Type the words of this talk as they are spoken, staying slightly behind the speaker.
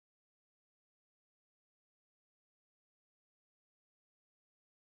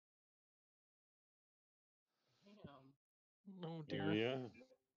Oh dear. Yeah.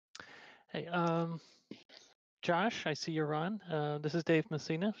 Hey, Josh, I see you're on. This is Dave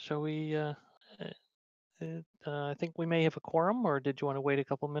Messina. Shall we? I think we may have a quorum, or did you want to wait a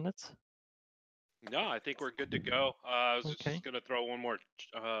couple minutes? No, I think we're good to go. I was Okay. just gonna throw one more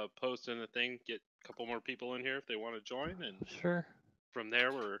post in the thing, get a couple more people in here if they want to join, and Sure. from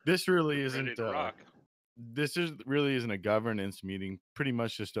there we're This really ready isn't. to rock. This really isn't a governance meeting. Pretty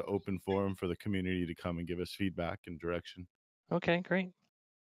much just an open forum for the community to come and give us feedback and direction. Okay, great.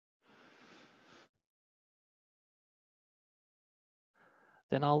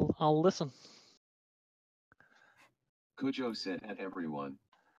 Then I'll listen. Cujo said at everyone.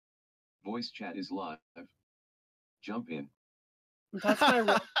 Voice chat is live. Jump in. That's my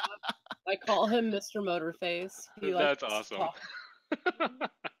real I call him Mr. Motorface. He That's likes to awesome. talk.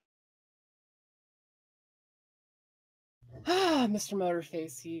 Mr.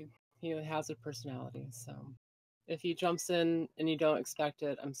 Motorface, he has a personality, so if he jumps in and you don't expect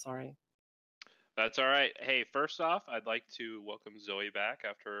it, I'm sorry. That's all right. Hey, first off, I'd like to welcome Zoe back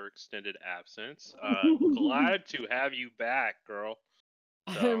after her extended absence. Glad to have you back, girl.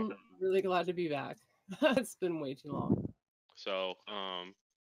 I'm really glad to be back. It's been way too long. So,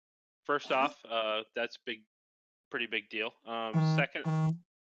 first off, that's pretty big deal.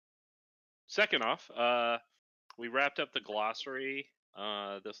 Second off, we wrapped up the glossary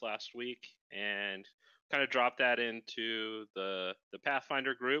this last week and kind of dropped that into the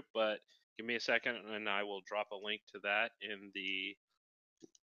Pathfinder group, but give me a second and I will drop a link to that in the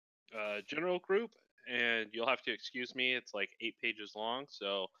general group, and you'll have to excuse me. It's like 8 pages long,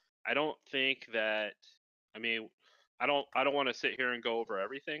 so I don't think that. I mean, I don't want to sit here and go over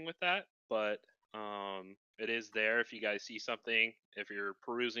everything with that, but it is there. If you guys see something, if you're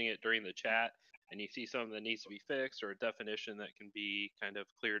perusing it during the chat and you see something that needs to be fixed or a definition that can be kind of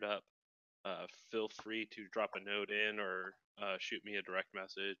cleared up, feel free to drop a note in or shoot me a direct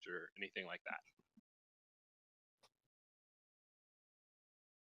message or anything like that.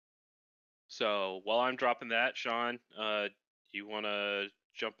 So while I'm dropping that, Sean, do you want to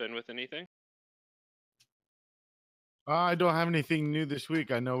jump in with anything? I don't have anything new this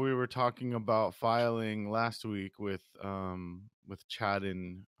week. I know we were talking about filing last week with Chad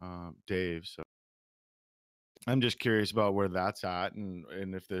and Dave. So I'm just curious about where that's at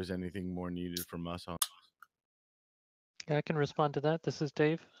and if there's anything more needed from us on. Yeah, I can respond to that. This is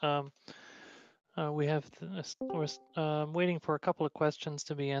Dave. We have we're waiting for a couple of questions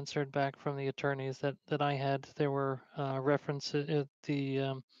to be answered back from the attorneys that I had. There were references at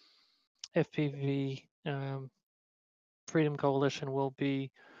the FPV Freedom Coalition will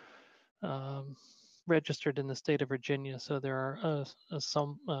be registered in the state of Virginia. So there are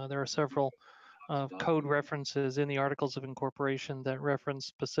there are several code references in the Articles of Incorporation that reference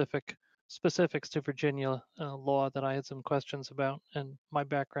specifics to Virginia law that I had some questions about. And my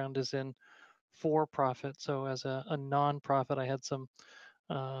background is in for-profit. So as a non-profit, I had some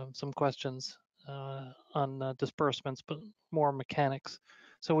questions on disbursements, but more mechanics.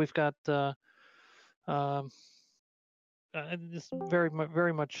 So we've got this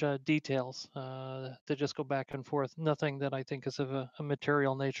very much details that just go back and forth. Nothing that I think is of a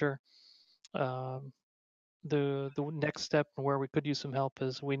material nature. The next step where we could use some help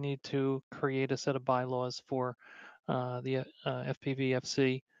is we need to create a set of bylaws for the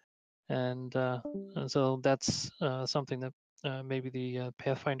FPVFC, and so that's something that maybe the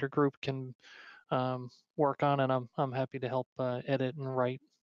Pathfinder group can work on, and I'm happy to help edit and write.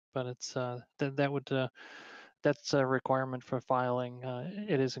 But it's that's a requirement for filing.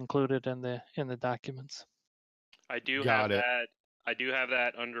 It is included in the documents. I do have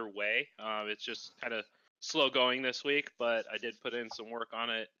that underway. It's just kind of slow going this week, but I did put in some work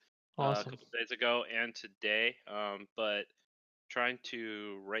on it Awesome. a couple days ago and today. But trying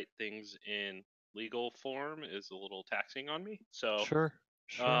to write things in legal form is a little taxing on me. So sure.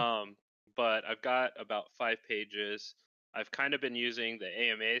 But I've got about 5 pages. I've kind of been using the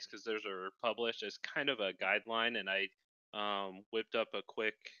AMAs because those are published as kind of a guideline, and I whipped up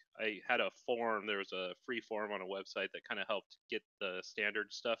I had a form. There was a free form on a website that kind of helped get the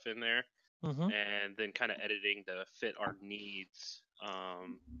standard stuff in there, and then kind of editing to fit our needs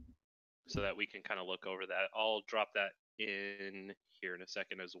so that we can kind of look over that. I'll drop that in here in a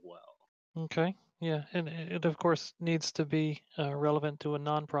second as well. Okay. Yeah, and it of course needs to be relevant to a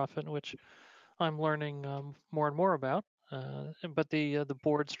nonprofit, which I'm learning more and more about. But the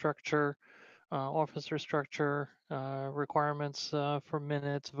board structure, officer structure, requirements for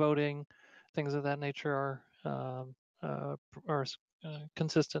minutes, voting, things of that nature are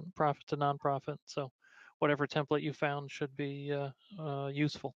consistent profit to nonprofit. So whatever template you found should be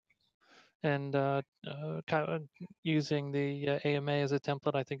useful. and using the AMA as a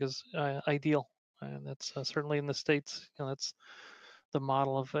template, I think, is ideal. And that's certainly in the States. That's the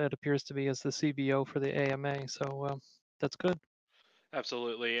model of it appears to be as the CBO for the AMA. So that's good.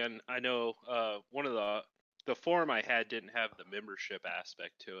 Absolutely, and I know one of the form I had didn't have the membership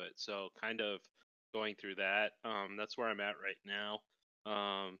aspect to it, so kind of going through that. That's where I'm at right now,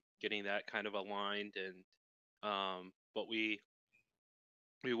 getting that kind of aligned, and but we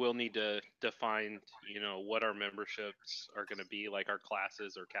will need to define, what our memberships are going to be, like our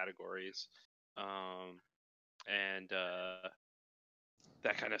classes or categories, and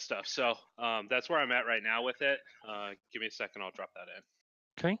that kind of stuff. So that's where I'm at right now with it. Give me a second, I'll drop that in.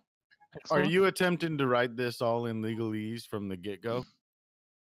 Okay. Are Excellent. you attempting to write this all in legalese from the get-go?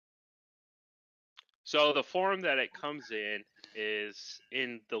 So the form that it comes in is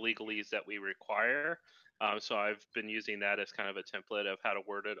in the legalese that we require. So I've been using that as kind of a template of how to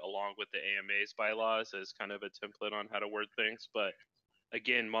word it, along with the AMA's bylaws as kind of a template on how to word things. But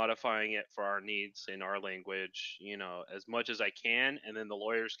again, modifying it for our needs in our language, as much as I can, and then the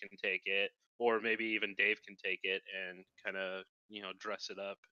lawyers can take it, or maybe even Dave can take it and kind of, dress it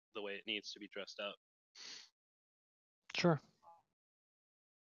up the way it needs to be dressed up. Sure.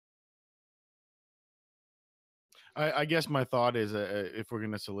 I guess my thought is if we're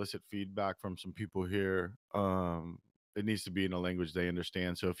going to solicit feedback from some people here, it needs to be in a language they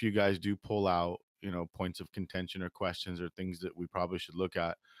understand. So if you guys do pull out, points of contention or questions or things that we probably should look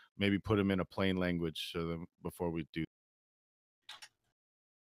at, maybe put them in a plain language so that before we do.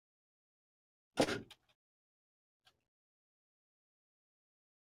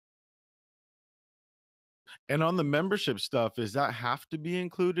 And on the membership stuff, does that have to be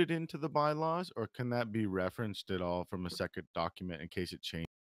included into the bylaws, or can that be referenced at all from a second document in case it changes?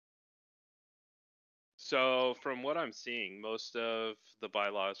 So from what I'm seeing, most of the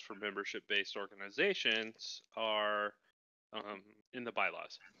bylaws for membership-based organizations are in the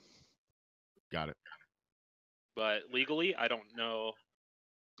bylaws. Got it. But legally, I don't know.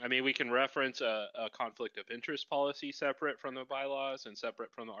 I mean, we can reference a conflict of interest policy separate from the bylaws and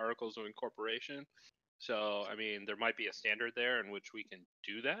separate from the articles of incorporation. So, I mean, there might be a standard there in which we can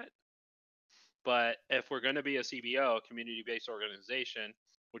do that. But if we're going to be a CBO, a community-based organization,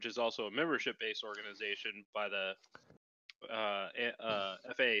 which is also a membership-based organization by the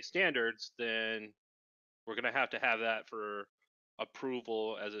FAA standards, then we're going to have that for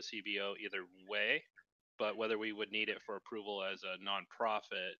approval as a CBO either way. But whether we would need it for approval as a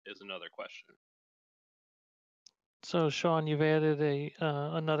nonprofit is another question. So Sean, you've added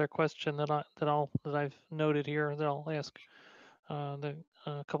another question that I've noted here that I'll ask a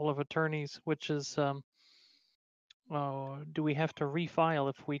couple of attorneys, which is, do we have to refile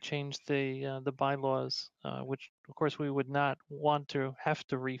if we change the bylaws? Which of course we would not want to have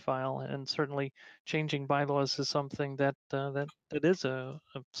to refile, and certainly changing bylaws is something that is a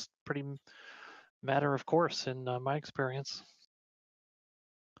pretty matter of course in my experience.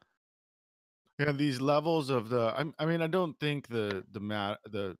 Yeah, these levels of the I mean, I don't think the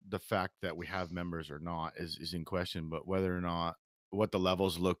fact that we have members or not is in question, but whether or not what the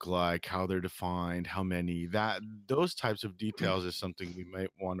levels look like, how they're defined, how many, those types of details is something we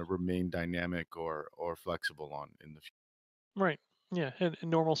might want to remain dynamic or flexible on in the future. Right. Yeah. In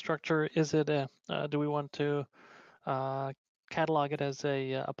normal structure, is it do we want to catalog it as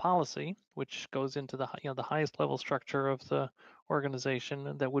a policy, which goes into the the highest level structure of the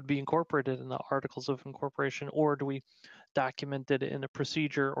organization that would be incorporated in the articles of incorporation, or do we document it in a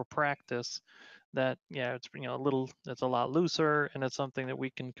procedure or practice that it's it's a lot looser and it's something that we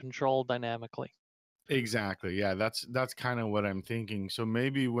can control dynamically? Exactly. Yeah, that's kind of what I'm thinking. So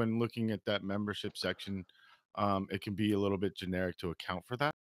maybe when looking at that membership section, it can be a little bit generic to account for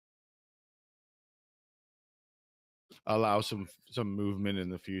that. Allow some movement in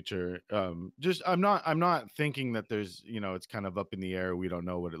the future. Just I'm not thinking that there's it's kind of up in the air, we don't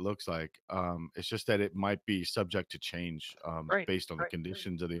know what it looks like. It's just that it might be subject to change Right. based on the Right.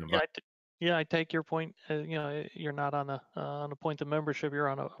 conditions of the Yeah, environment. I take your point. You're not on a point of membership. You're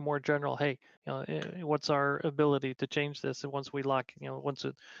on a more general. Hey, what's our ability to change this? And once we lock, once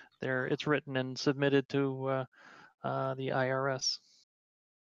it's written and submitted to the IRS.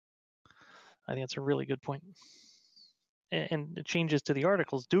 I think that's a really good point. And the changes to the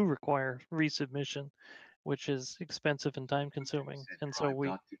articles do require resubmission, which is expensive and time consuming. And so we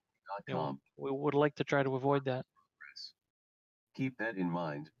would like to try to avoid that. Keep that in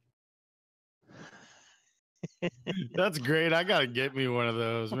mind. That's great. I gotta get me one of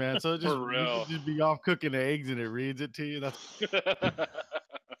those, man. So just For you real. could just be off cooking eggs and it reads it to you. That's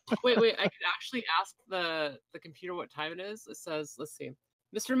Wait, I could actually ask the computer what time it is. It says, let's see,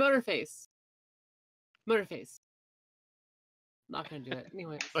 Mr. Motorface, Motorface. Not gonna do it.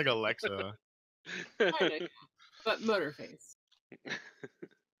 Anyway. It's like Alexa. Kinda, but Motorface.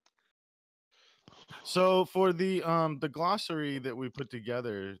 So for the glossary that we put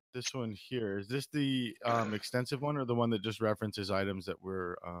together, this one here, is this the extensive one or the one that just references items that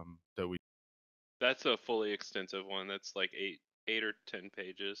were that we That's a fully extensive one. That's like eight or 10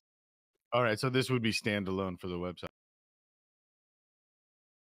 pages. All right, so this would be standalone for the website.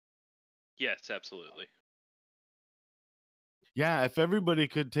 Yes, absolutely. Yeah, if everybody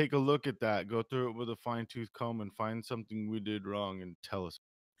could take a look at that, go through it with a fine-tooth comb and find something we did wrong and tell us.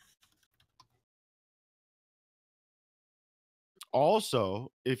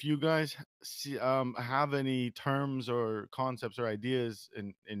 Also, if you guys see, have any terms or concepts or ideas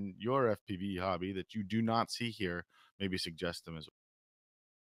in your FPV hobby that you do not see here, maybe suggest them as well.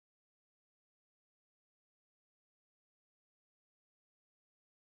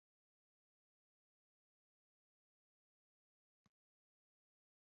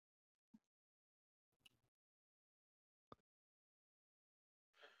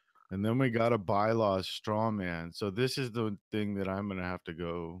 And then we got a bylaws straw man. So this is the thing that I'm gonna have to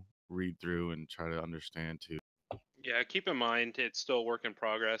go read through and try to understand too. Yeah, keep in mind it's still a work in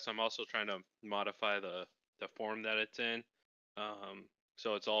progress. I'm also trying to modify the form that it's in,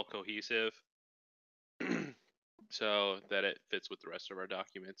 so it's all cohesive, so that it fits with the rest of our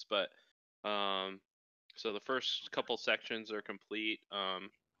documents. But so the first couple sections are complete.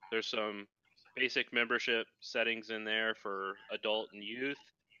 There's some basic membership settings in there for adult and youth,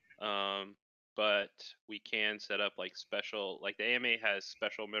 but we can set up like special, like the AMA has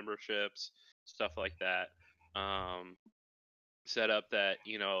special memberships, stuff like that. Set up that,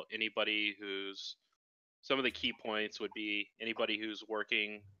 you know, anybody who's, some of the key points would be anybody who's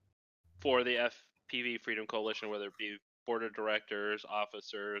working for the FPV Freedom Coalition, whether it be board of directors,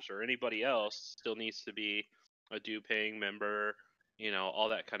 officers, or anybody else, still needs to be a due paying member, you know, all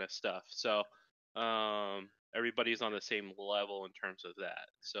that kind of stuff. So everybody's on the same level in terms of that.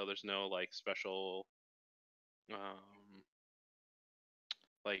 So there's no like special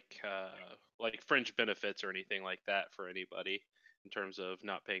like fringe benefits or anything like that for anybody in terms of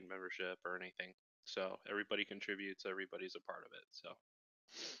not paying membership or anything. So everybody contributes, everybody's a part of it. So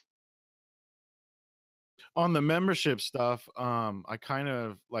On the membership stuff, I kind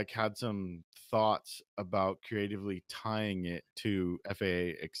of like had some thoughts about creatively tying it to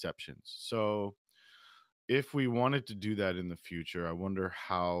FAA exceptions. So if we wanted to do that in the future, I wonder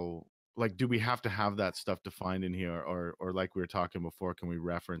how, like, do we have to have that stuff defined in here, or like we were talking before, can we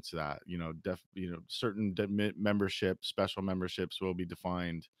reference that? You know, certain membership, special memberships will be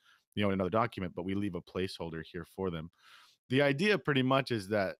defined, you know, in another document, but we leave a placeholder here for them. The idea pretty much is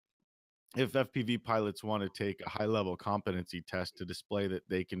that if FPV pilots want to take a high-level competency test to display that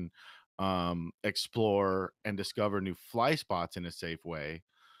they can explore and discover new fly spots in a safe way,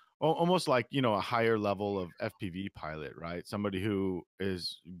 almost like, you know, a higher level of FPV pilot, right? Somebody who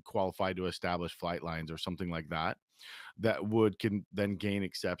is qualified to establish flight lines or something like that, that can then gain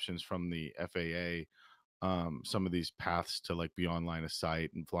exceptions from the FAA. Some of these paths to like beyond line of sight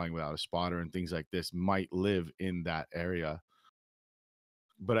and flying without a spotter and things like this might live in that area.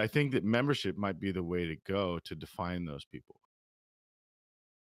 But I think that membership might be the way to go to define those people.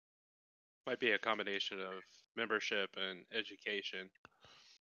 might be a combination of membership and education.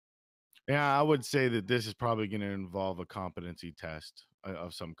 Yeah, I would say that this is probably going to involve a competency test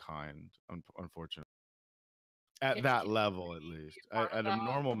of some kind, unfortunately. At that level, at least. At a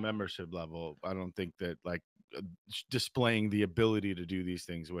normal membership level, I don't think that like displaying the ability to do these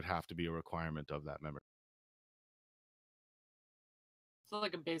things would have to be a requirement of that member. So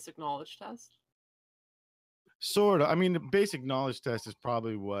like a basic knowledge test? Sort of. I mean, the basic knowledge test is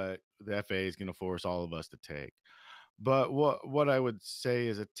probably what the FAA is going to force all of us to take. But what I would say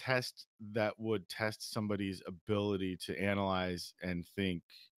is a test that would test somebody's ability to analyze and think,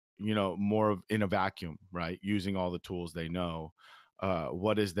 you know, more of in a vacuum, right? Using all the tools they know.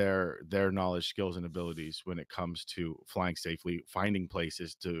 What is their knowledge, skills, and abilities when it comes to flying safely, finding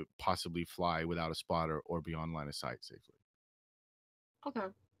places to possibly fly without a spotter or beyond line of sight safely. Okay.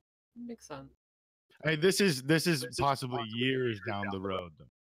 Makes sense. Hey, this is possibly years down the road, though.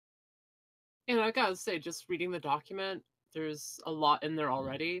 And I gotta say, just reading the document, there's a lot in there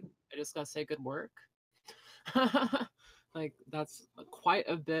already. I just gotta say, good work. Like, that's quite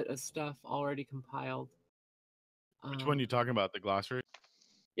a bit of stuff already compiled. Which one are you talking about? The glossary?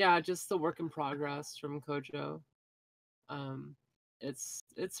 Yeah, just the work in progress from Kojo. It's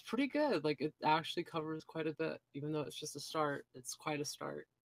pretty good. Like, it actually covers quite a bit, even though it's just a start. It's quite a start.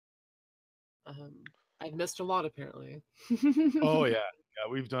 I missed a lot apparently. Oh yeah,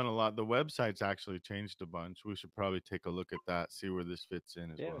 yeah, we've done a lot. The website's actually changed a bunch. We should probably take a look at that, see where this fits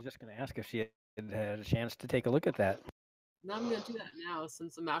in as Yeah, I well. was just going to ask if she had a chance to take a look at that. Now I'm gonna do that now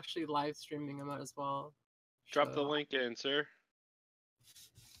since I'm actually live streaming. I might as well. Drop the show- link in, sir.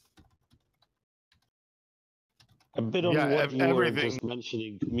 A bit on Yeah, what you were everything. just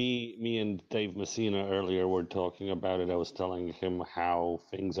mentioning. Me and Dave Messina earlier were talking about it. I was telling him how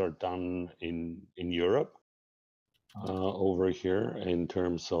things are done in Europe over here in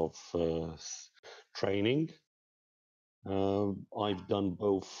terms of training. I've done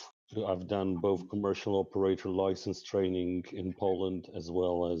both commercial operator license training in Poland as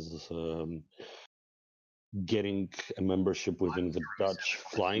well as getting a membership within the Dutch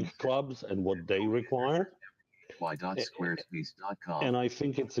flying clubs and what they require. y.squarespace.com. And I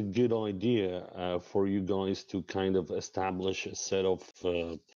think it's a good idea for you guys to kind of establish a set of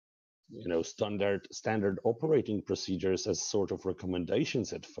standard operating procedures as sort of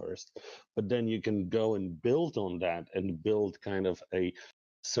recommendations at first, but then you can go and build on that and build kind of a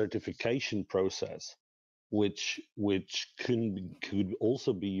certification process which could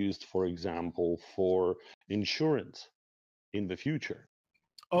also be used, for example, for insurance in the future.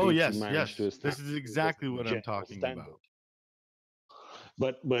 Oh If you yes, manage yes. to This establish is it exactly as a what I'm general talking standard.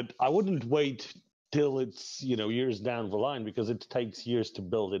 about. But I wouldn't wait till it's years down the line, because it takes years to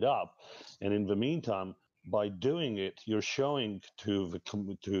build it up. And in the meantime, by doing it, you're showing to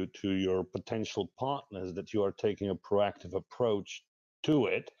your potential partners that you are taking a proactive approach to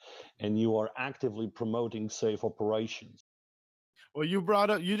it, and you are actively promoting safe operations. Well, you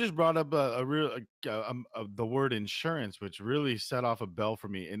just brought up a real the word insurance, which really set off a bell for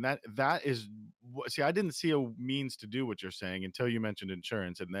me. And that is see, I didn't see a means to do what you're saying until you mentioned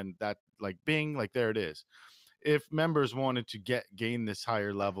insurance, and then that like bing, like there it is. If members wanted to gain this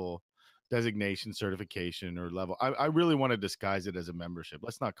higher level designation, certification, or level, I really want to disguise it as a membership.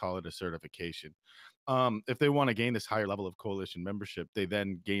 Let's not call it a certification. If they want to gain this higher level of coalition membership, they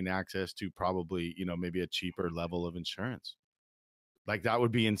then gain access to probably maybe a cheaper level of insurance. Like that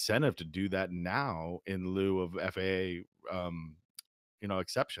would be incentive to do that now in lieu of FAA,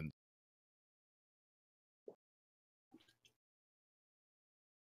 exceptions.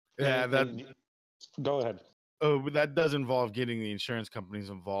 Yeah, Go ahead. Oh, but that does involve getting the insurance companies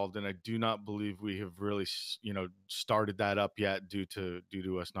involved, and I do not believe we have really, started that up yet due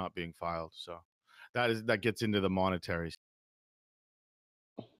to us not being filed. So that gets into the monetaries.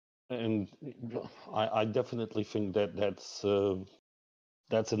 And I definitely think that's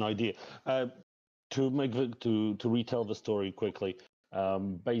an idea. To retell the story quickly,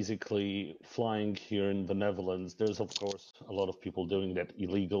 basically flying here in the Netherlands, there's of course a lot of people doing that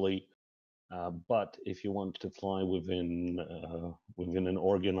illegally. But if you want to fly within an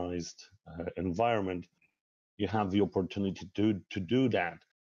organized environment, you have the opportunity to do that.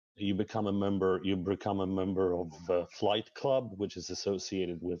 You become a member. You become a member of a flight club, which is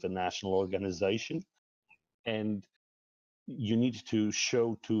associated with a national organization, and you need to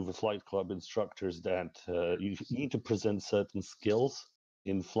show to the flight club instructors that you need to present certain skills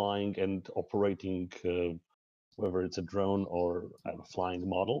in flying and operating, whether it's a drone or a flying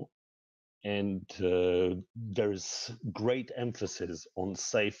model. And there's great emphasis on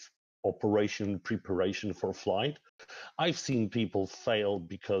safe operation preparation for flight. I've seen people fail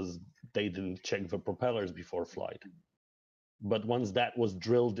because they didn't check the propellers before flight. But once that was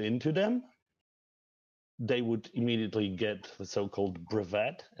drilled into them, they would immediately get the so-called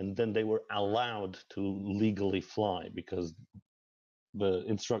brevet, and then they were allowed to legally fly because the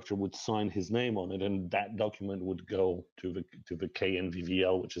instructor would sign his name on it, and that document would go to the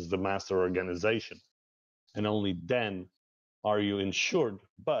KNVVL, which is the master organization, and only then are you insured.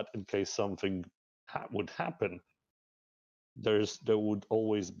 But in case something would happen, there would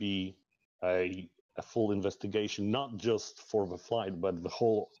always be a full investigation, not just for the flight, but the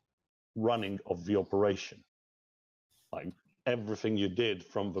whole running of the operation, like everything you did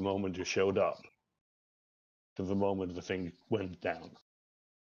from the moment you showed up to the moment the thing went down.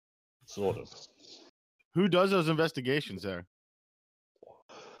 Sort of. Who does those investigations there?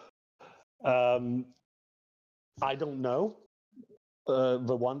 I don't know.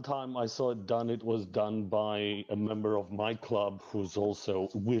 The one time I saw it done, it was done by a member of my club who's also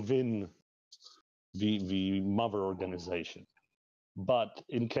within the mother organization. But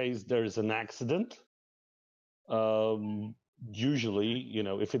in case there's an accident, usually,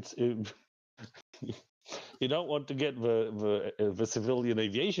 if you don't want to get the civilian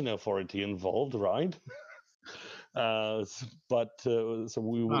aviation authority involved, right? So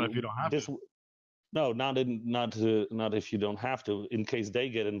we Not if you don't have to. No, not if you don't have to. In case they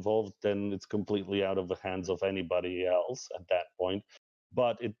get involved, then it's completely out of the hands of anybody else at that point.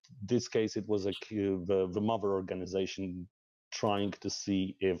 But this case, it was the mother organization trying to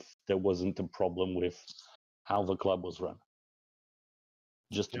see if there wasn't a problem with how the club was run,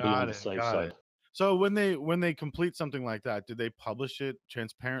 just to be on the safe side. So when they complete something like that, do they publish it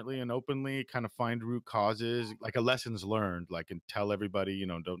transparently and openly, kind of find root causes, like a lessons learned, like, and tell everybody,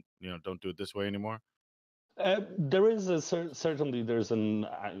 don't do it this way anymore? There is certainly there's an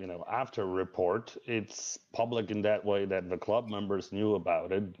after report. It's public in that way that the club members knew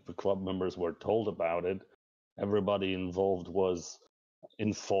about it. The club members were told about it. Everybody involved was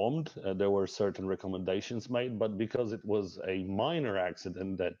informed. There were certain recommendations made, but because it was a minor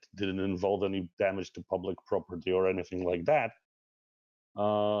accident that didn't involve any damage to public property or anything like that,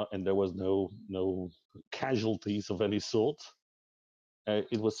 and there was no casualties of any sort,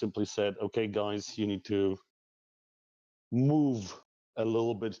 it was simply said, okay, guys, you need to move a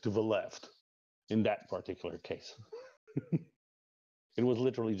little bit to the left in that particular case. It was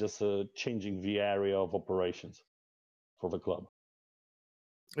literally just changing the area of operations for the club.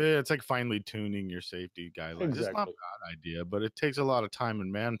 Yeah, it's like finely tuning your safety guidelines. Exactly. It's not a bad idea, but it takes a lot of time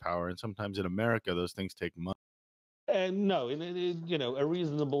and manpower, and sometimes in America those things take months. And no, a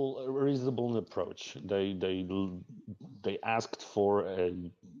reasonable approach. They asked for a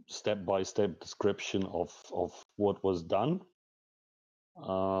step-by-step description of what was done,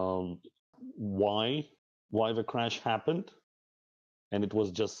 why the crash happened, and it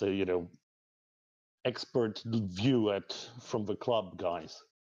was just a expert view from the club guys,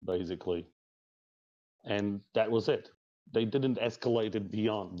 basically, and that was it. They didn't escalate it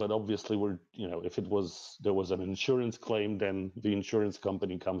beyond, but obviously if there was an insurance claim, then the insurance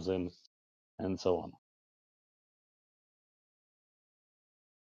company comes in and so on.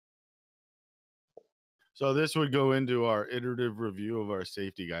 So this would go into our iterative review of our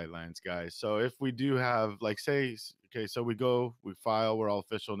safety guidelines, guys. So if we do have, like, so we file, we're all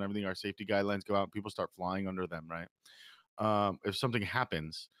official and everything, our safety guidelines go out, people start flying under them, right? If something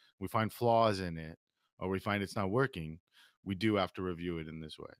happens, we find flaws in it, or we find it's not working, we do have to review it in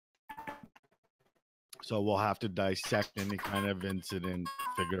this way. So we'll have to dissect any kind of incident,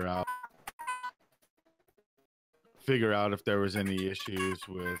 figure out if there was any issues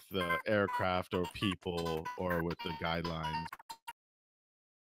with the aircraft or people or with the guidelines.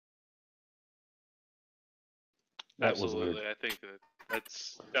 Absolutely. I think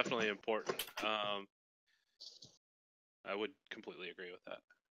that's definitely important. I would completely agree with that.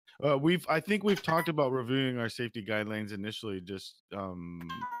 I think we've talked about reviewing our safety guidelines initially, just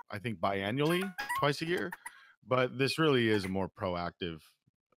I think biannually, twice a year, but this really is a more proactive,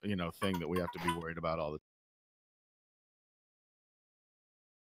 thing that we have to be worried about all the time.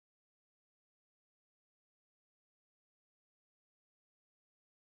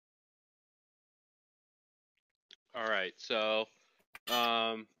 All right. So,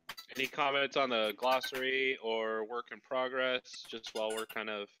 any comments on the glossary or work in progress, just while we're kind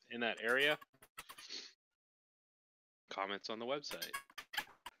of in that area? Comments on the website.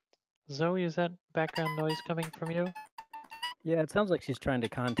 Zoe, is that background noise coming from you? Yeah, it sounds like she's trying to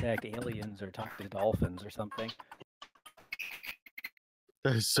contact aliens or talk to dolphins or something.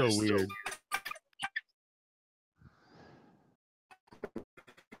 That is so weird.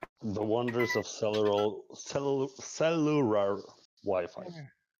 The wonders of cellular Wi-Fi.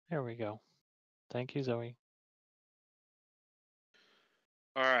 There we go. Thank you, Zoe.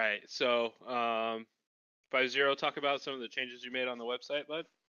 All right. So, 50, talk about some of the changes you made on the website, bud.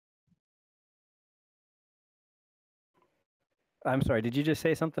 I'm sorry, did you just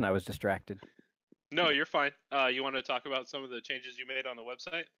say something? I was distracted. No, you're fine. You want to talk about some of the changes you made on the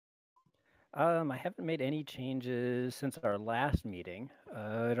website? I haven't made any changes since our last meeting.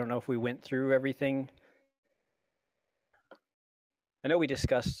 I don't know if we went through everything. I know we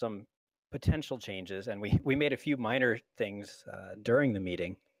discussed some potential changes, and we made a few minor things during the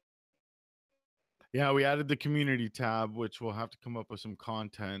meeting. Yeah, we added the community tab, which we'll have to come up with some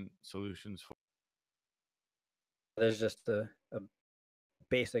content solutions for. There's just a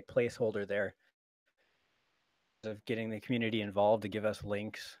basic placeholder there of getting the community involved to give us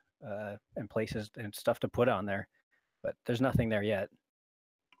links and places and stuff to put on there, but there's nothing there yet.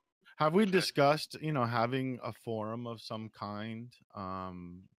 Have we discussed, having a forum of some kind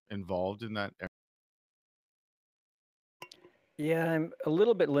involved in that area? Yeah, I'm a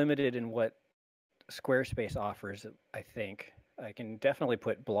little bit limited in what Squarespace offers, I think. I can definitely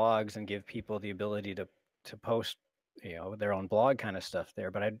put blogs and give people the ability to post, their own blog kind of stuff there,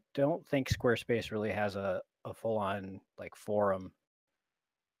 but I don't think Squarespace really has a full-on forum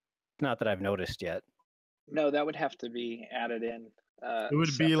Not that I've noticed yet. No, that would have to be added in. It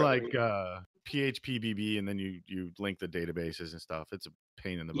would be like separately. PHPBB, and then you link the databases and stuff. It's a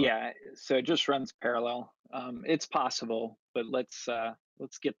pain in the butt. Yeah, so it just runs parallel. It's possible, but let's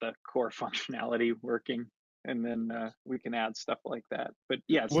get the core functionality working, and then we can add stuff like that. But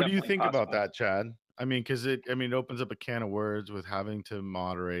yeah, it's What do you definitely think about possible. that, Chad? I mean, because it opens up a can of words with having to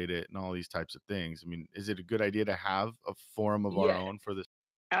moderate it and all these types of things. I mean, is it a good idea to have a forum of our Yeah, own for this?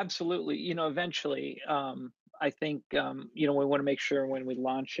 absolutely. Eventually, I think we want to make sure when we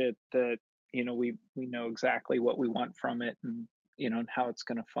launch it that we know exactly what we want from it, and and how it's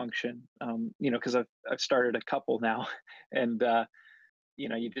going to function. Because I've started a couple now, and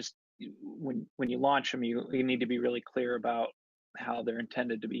you just when you launch them, you need to be really clear about how they're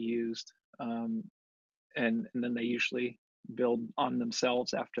intended to be used, and then they usually build on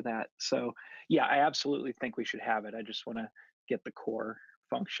themselves after that. So yeah, I absolutely think we should have it. I just want to get the core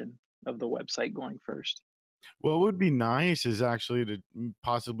function of the website going first. What would be nice is actually to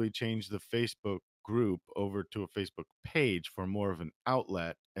possibly change the Facebook group over to a Facebook page for more of an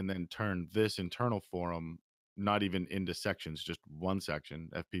outlet, and then turn this internal forum not even into sections, just one section,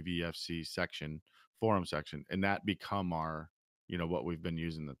 FPVFC section, forum section, and that become our, what we've been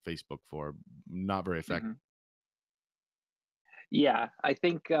using the Facebook for. Not very effective. Yeah, I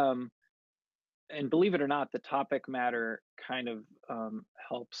think, and believe it or not, the topic matter kind of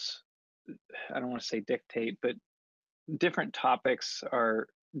helps. I don't want to say dictate, but different topics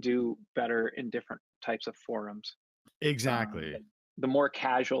do better in different types of forums. Exactly. The more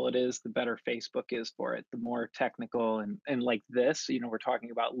casual it is, the better Facebook is for it. The more technical and like this, we're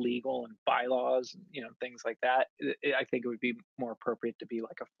talking about legal and bylaws, and things like that. I think it would be more appropriate to be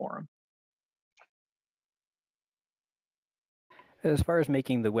like a forum. As far as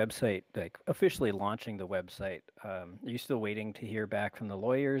making the website, like officially launching the website, are you still waiting to hear back from the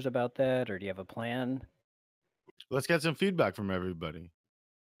lawyers about that, or do you have a plan? Let's get some feedback from everybody.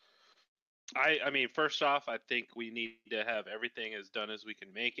 I mean, first off, I think we need to have everything as done as we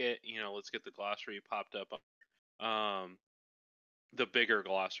can make it. Let's get the glossary popped up. The bigger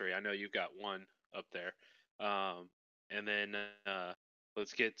glossary. I know you've got one up there. And then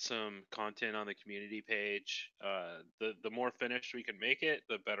let's get some content on the community page. The more finished we can make it,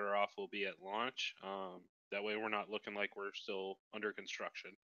 the better off we'll be at launch. That way we're not looking like we're still under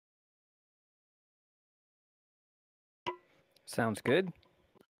construction. Sounds good.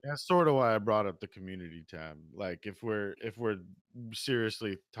 That's sort of why I brought up the community tab. Like if we're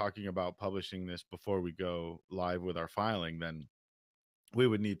seriously talking about publishing this before we go live with our filing, then we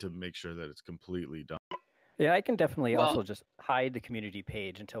would need to make sure that it's completely done. Yeah, I can definitely also just hide the community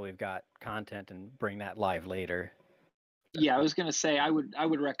page until we've got content and bring that live later. Yeah, I was going to say I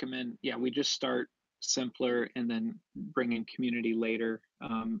would recommend, we just start simpler and then bring in community later,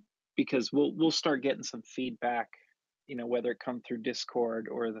 because we'll start getting some feedback, whether it come through Discord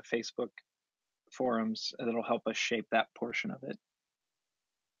or the Facebook forums, that'll help us shape that portion of it.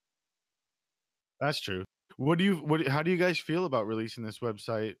 That's true. How do you guys feel about releasing this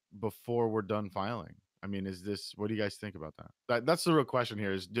website before we're done filing? I mean, what do you guys think about that? That's the real question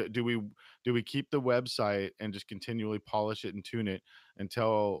here is, do we keep the website and just continually polish it and tune it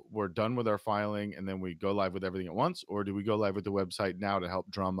until we're done with our filing and then we go live with everything at once? Or do we go live with the website now to help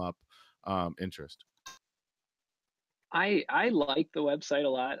drum up interest? I like the website a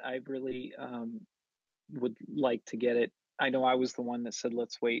lot. I really would like to get it. I know I was the one that said,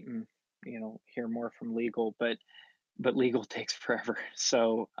 let's wait and, hear more from legal, but legal takes forever.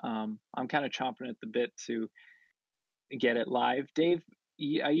 So I'm kind of chomping at the bit to get it live. Dave,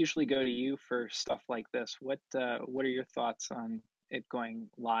 I usually go to you for stuff like this. What are your thoughts on it going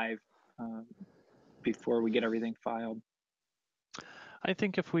live before we get everything filed? I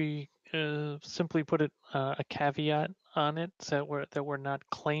think if we simply put a caveat on it, so that we're not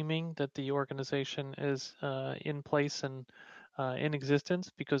claiming that the organization is in place and in existence,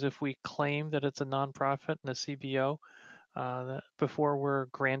 because if we claim that it's a nonprofit and a CBO, that before we're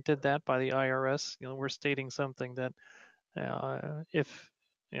granted that by the IRS, we're stating something that if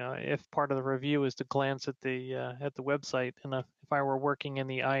part of the review is to glance at the website, and if I were working in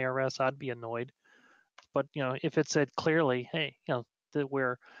the IRS, I'd be annoyed. But if it said clearly, hey, that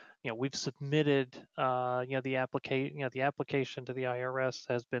we're, we've submitted, the application to the IRS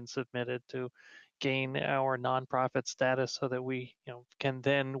has been submitted to gain our nonprofit status, so that we, can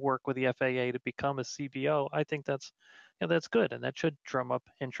then work with the FAA to become a CBO. I think that's good, and that should drum up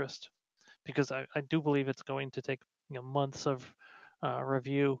interest, because I do believe it's going to take months of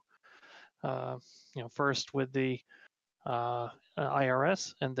review. First with the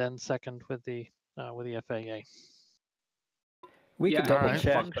IRS, and then second with the FAA. We Yeah, could I double think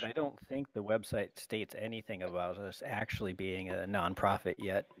check, func- but I don't think the website states anything about us actually being a nonprofit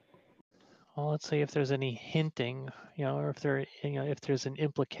yet. Well, let's see if there's any hinting, or if if there's an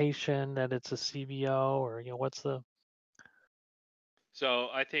implication that it's a CBO, or what's the. So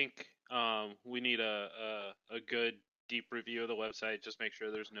I think we need a good deep review of the website. Just make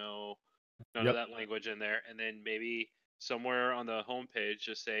sure there's none Yep. of that language in there, and then maybe somewhere on the homepage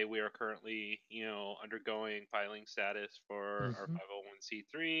just say we are currently undergoing filing status for our Mhm.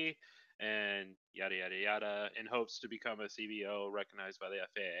 501c3 and yada yada yada, in hopes to become a CBO recognized by the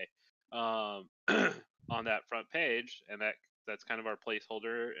FAA on that front page, and that's kind of our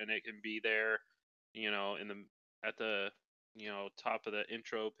placeholder, and it can be there, at the top of the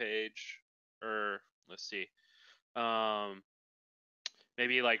intro page, or let's see,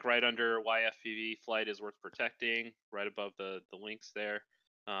 maybe like right under why FPV flight is worth protecting, right above the links there.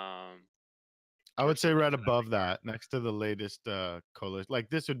 I or would say something right to that above regard. that, next to the latest coalition. Like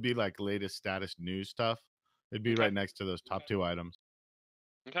this would be like latest status news stuff. It'd be Okay. right next to those top two items.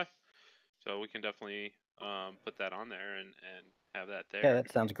 Okay, so we can definitely put that on there and have that Yeah, there.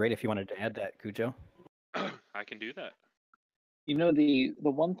 that sounds great if you wanted to add that, Cujo. I can do that. the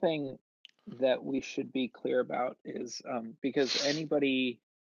one thing that we should be clear about is because anybody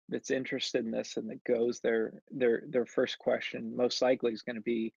that's interested in this and that goes their first question most likely is going to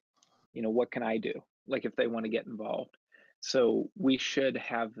be, what can I do? Like if they want to get involved. So we should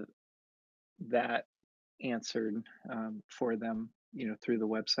have that answered for them, through the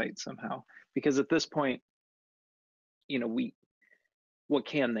website somehow. Because at this point, what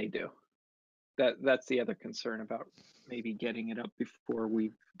can they do? That's the other concern about maybe getting it up before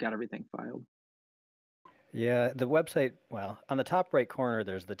we've got everything filed. Yeah, the website, well, on the top right corner,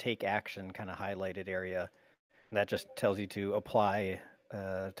 there's the take action kind of highlighted area. That just tells you to apply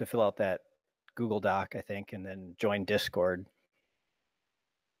to fill out that Google Doc, I think, and then join Discord.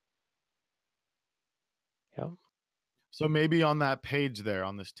 Yep. So maybe on that page there,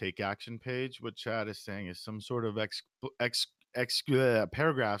 on this take action page, what Chad is saying is some sort of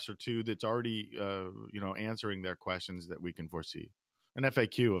paragraphs or two that's already answering their questions that we can foresee, an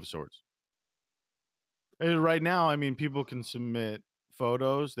FAQ of sorts. And right now, I mean, people can submit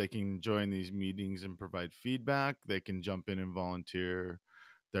photos, they can join these meetings and provide feedback, they can jump in and volunteer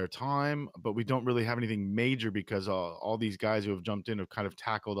their time, but we don't really have anything major because all these guys who have jumped in have kind of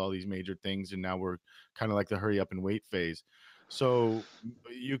tackled all these major things, and now we're kind of like the hurry up and wait phase. So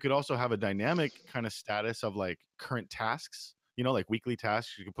you could also have a dynamic kind of status of like current tasks, like weekly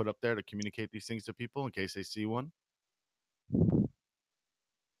tasks you could put up there to communicate these things to people in case they see one.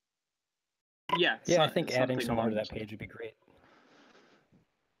 Yeah, Yeah, I think adding something some more to along that those page would be great.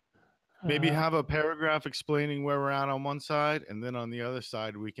 Maybe Uh, have a paragraph explaining where we're at on one side, and then on the other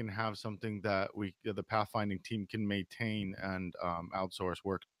side, we can have something that the pathfinding team can maintain and outsource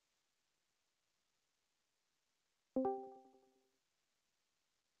work.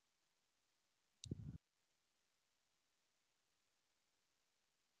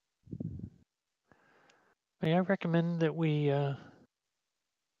 May I recommend that we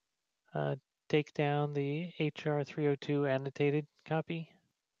take down the HR 302 annotated copy?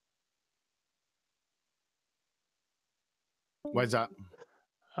 Why is that?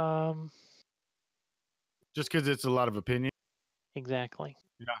 Um, Just because it's a lot of opinion. exactly.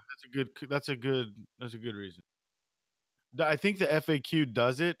 Yeah, that's a good reason. I think the FAQ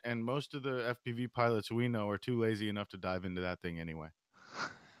does it, and most of the FPV pilots we know are too lazy enough to dive into that thing anyway.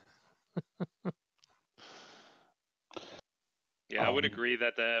 Yeah, I would agree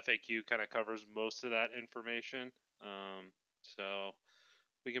that the FAQ kind of covers most of that information. So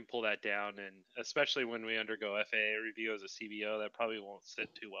we can pull that down, and especially when we undergo FAA review as a CBO, that probably won't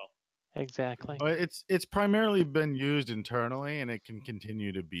sit too well. Exactly. It's primarily been used internally, and it can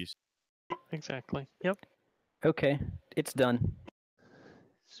continue to be. Exactly. Yep. Okay, it's done.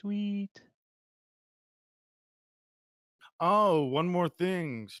 Sweet. Oh, one more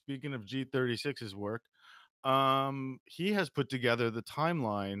thing. Speaking of G36's work, he has put together the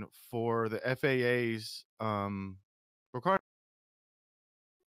timeline for the FAA's requirement.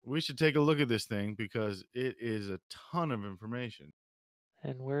 We should take a look at this thing because it is a ton of information.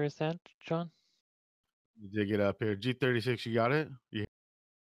 And where is that, John? Dig it up here. G36, you got it? Yeah.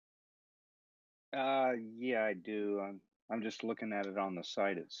 Yeah, I do. I'm just looking at it on the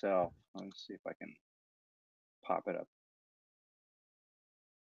site itself. Let's see if I can pop it up.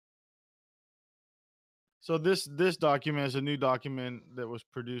 So this document is a new document that was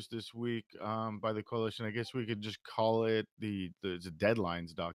produced this week by the coalition. I guess we could just call it the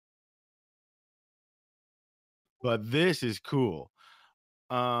deadlines doc. But this is cool.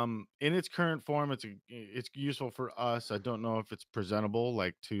 In its current form, it's useful for us. I don't know if it's presentable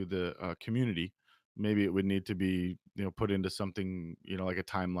like to the community. Maybe it would need to be put into something like a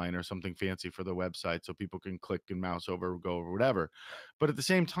timeline or something fancy for the website so people can click and mouse over, go over, whatever. But at the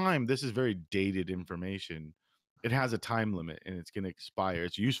same time, this is very dated information. It has a time limit and it's going to expire.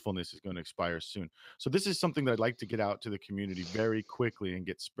 Its usefulness is going to expire soon. So this is something that I'd like to get out to the community very quickly and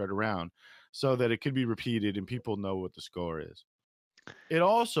get spread around so that it could be repeated and people know what the score is. It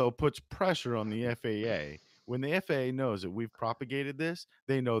also puts pressure on the FAA. When the FAA knows that we've propagated this,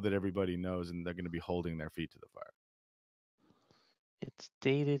 they know that everybody knows and they're going to be holding their feet to the fire. It's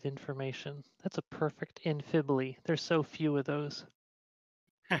dated information. That's a perfect infibly. There's so few of those.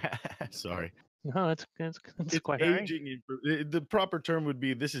 Sorry. No, it's quite all right. Aging. The proper term would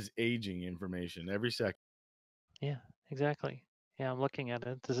be this is aging information every second. Yeah, exactly. Yeah, I'm looking at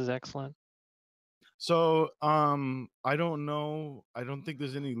it. This is excellent. So, I don't know. I don't think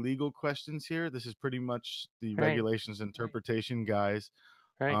there's any legal questions here. This is pretty much the Right. regulations interpretation, guys.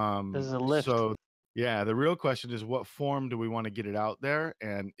 Right. This is a lift. So, yeah, the real question is what form do we want to get it out there?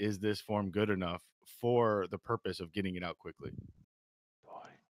 And is this form good enough for the purpose of getting it out quickly? Boy.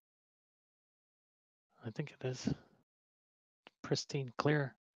 I think it is pristine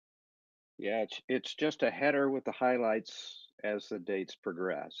clear. Yeah, it's just a header with the highlights as the dates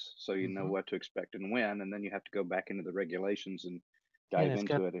progress, so you know what to expect and when, and then you have to go back into the regulations and dive it's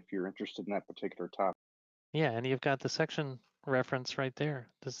into got- it if you're interested in that particular topic. Yeah, and you've got the section reference right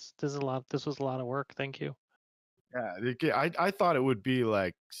there. This is a lot. This was a lot of work. Thank you. Yeah, I thought it would be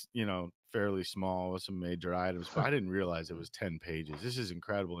like fairly small with some major items, but I didn't realize it was 10 pages. This is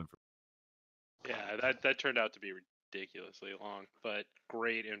incredible information. Yeah, that turned out to be ridiculously long, but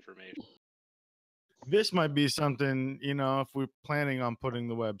great information. This might be something, if we're planning on putting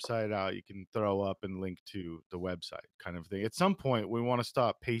the website out, you can throw up and link to the website kind of thing. At some point, we want to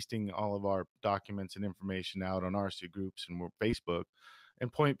stop pasting all of our documents and information out on RC groups and Facebook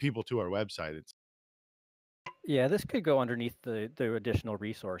and point people to our website. Yeah, this could go underneath the additional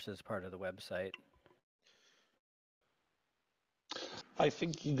resources part of the website. I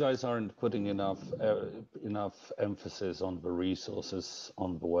think you guys aren't putting enough emphasis on the resources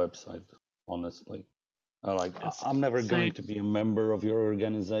on the website, honestly. I'm never going to be a member of your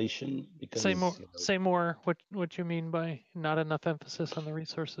organization because say more. What you mean by not enough emphasis on the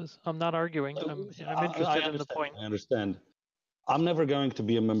resources? I'm not arguing. I'm interested in the point. I understand. I'm never going to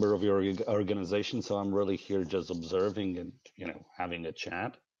be a member of your organization, so I'm really here just observing and having a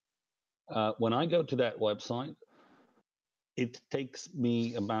chat. When I go to that website, it takes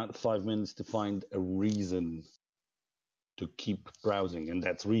me about 5 minutes to find a reason to keep browsing, and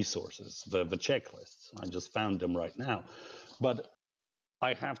that's resources, the checklists. I just found them right now. But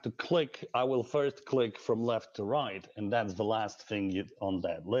I have to click, I will first click from left to right, and that's the last thing on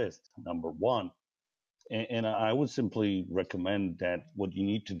that list, number one. And I would simply recommend that what you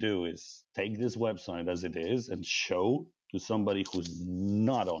need to do is take this website as it is and show to somebody who's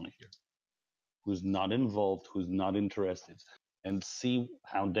not on here, who's not involved, who's not interested, and see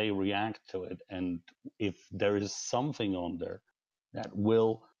how they react to it. And if there is something on there that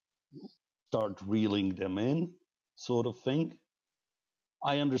will start reeling them in, sort of thing.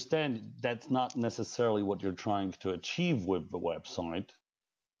 I understand that's not necessarily what you're trying to achieve with the website,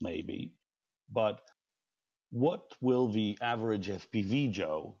 maybe, but what will the average FPV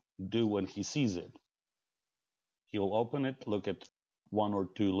Joe do when he sees it? He'll open it, look at one or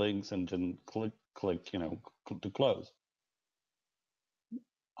two links, and then click, to close.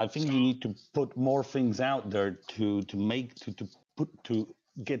 I think you need to put more things out there to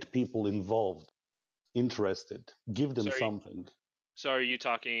get people involved, interested, give them something. So are you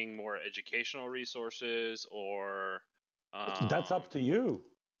talking more educational resources or? That's up to you.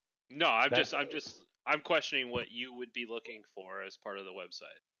 No, I'm questioning what you would be looking for as part of the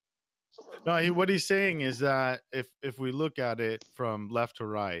website. No, what he's saying is that if we look at it from left to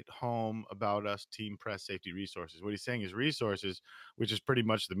right, home, about us, team, press, safety, resources, what he's saying is resources, which is pretty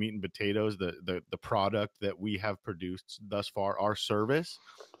much the meat and potatoes, the product that we have produced thus far, our service,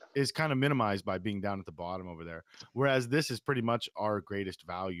 is kind of minimized by being down at the bottom over there. Whereas this is pretty much our greatest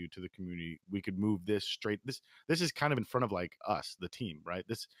value to the community. We could move this straight. This is kind of in front of like us, the team, right?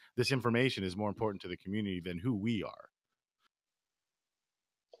 This information is more important to the community than who we are.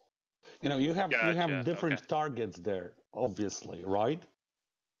 You have different targets there, obviously, right?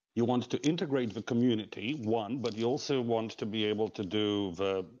 You want to integrate the community, one, but you also want to be able to do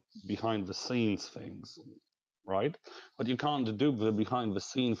the behind the scenes things, right? But you can't do the behind the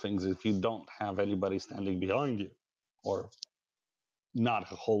scene things if you don't have anybody standing behind you, or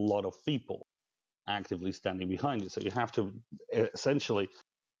not a whole lot of people. actively standing behind it. So you have to essentially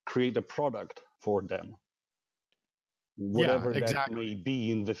create a product for them, whatever that exactly. may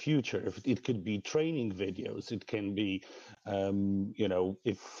be in the future. If it could be training videos, it can be,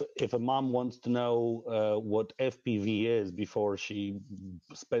 if a mom wants to know what FPV is before she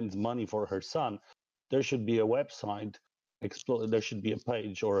spends money for her son, there should be a website, there should be a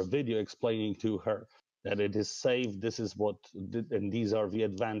page or a video explaining to her that it is safe, this is what, and these are the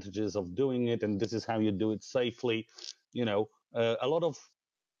advantages of doing it, and this is how you do it safely. A lot of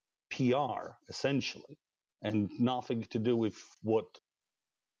PR, essentially, and nothing to do with what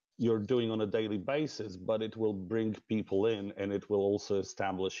you're doing on a daily basis, but it will bring people in, and it will also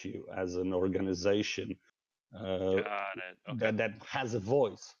establish you as an organization Got it. Okay. that has a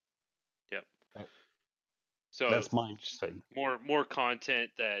voice. Yep. Uh, So That's my just thing. more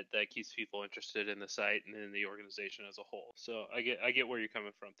content that keeps people interested in the site and in the organization as a whole. So I get where you're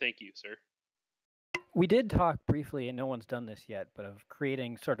coming from. Thank you, sir. We did talk briefly, and no one's done this yet, but of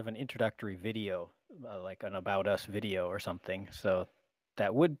creating sort of an introductory video, like an About Us video or something. So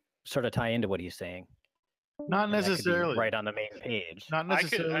that would sort of tie into what he's saying. Not And that could be necessarily. right on the main page. Not I could-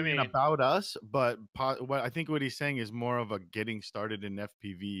 necessarily I mean- about us, but what I think what he's saying is more of a getting started in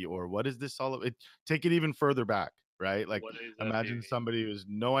FPV, or what is this all about? Take it even further back, right? Like What is imagine FPV? somebody who has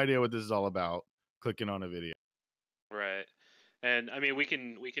no idea what this is all about, clicking on a video. Right. And I mean, we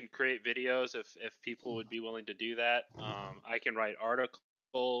can create videos if people would be willing to do that. I can write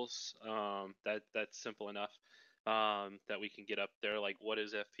articles. That's simple enough. That we can get up there, like what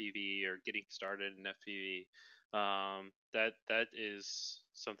is FPV or getting started in FPV. That is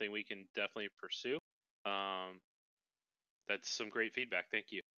something we can definitely pursue. That's some great feedback. Thank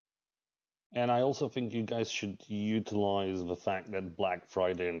you. And I also think you guys should utilize the fact that Black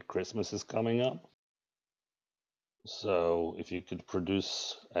Friday and Christmas is coming up. So if you could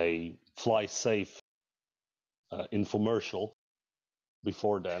produce a fly safe infomercial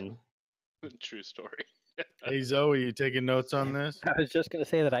before then. True story. Hey Zoe, you taking notes on this? I was just going to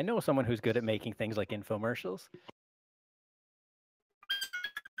say that I know someone who's good at making things like infomercials.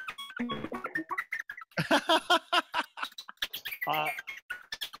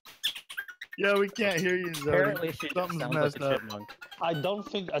 Yeah, we can't hear you, Zoe. Apparently, she just Something's sounds like messed a up. chipmunk. I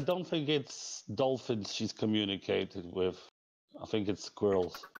don't think it's dolphins she's communicated with. I think it's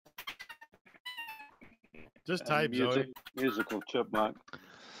squirrels. Just type, Zoe. Musical chipmunk.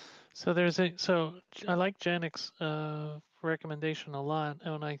 So I like Janek's recommendation a lot.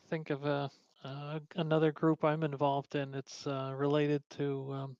 And when I think of another group I'm involved in, it's related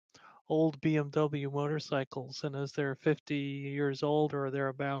to old BMW motorcycles. And as they're 50 years old or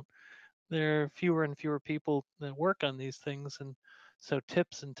thereabout, there are fewer and fewer people that work on these things. And so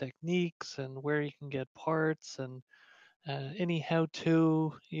tips and techniques and where you can get parts and any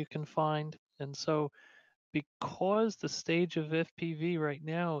how-to you can find. And so because the stage of FPV right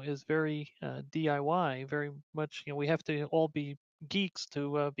now is very DIY, very much, we have to all be geeks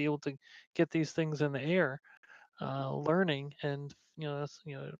to be able to get these things in the air, learning, and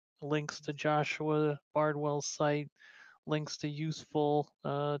links to Joshua Bardwell's site, links to useful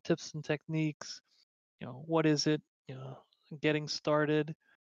tips and techniques. What is it? Getting started.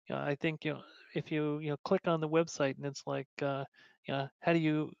 I think if you click on the website and it's like, how do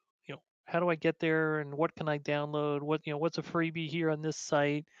you how do I get there and what can I download? What's a freebie here on this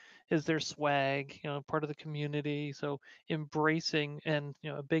site? Is there swag? Part of the community. So embracing and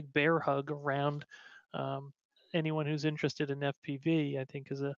a big bear hug around anyone who's interested in FPV, I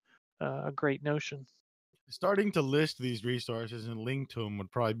think, is a great notion. Starting to list these resources and link to them would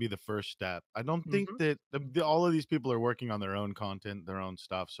probably be the first step. I don't think Mhm. that all of these people are working on their own content, their own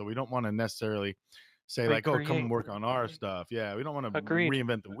stuff. So we don't want to necessarily say like, "Oh, come Recreate. and work on our stuff." Yeah, we don't want to Agreed.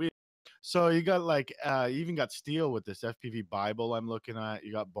 reinvent the wheel. So you got like, you even got Steele with this FPV Bible I'm looking at.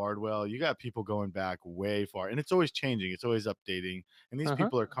 You got Bardwell. You got people going back way far, and it's always changing. It's always updating, and these Uh-huh.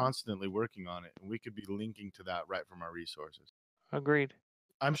 people are constantly working on it. And we could be linking to that right from our resources. Agreed.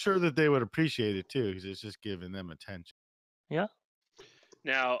 I'm sure that they would appreciate it too, because it's just giving them attention. Yeah.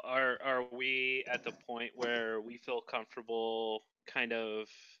 Now, are we at the point where we feel comfortable kind of,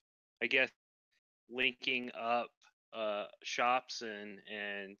 I guess, linking up shops and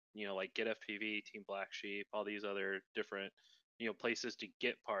like Get FPV, Team Black Sheep, all these other different places to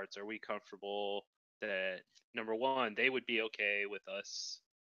get parts? Are we comfortable that, number one, they would be okay with us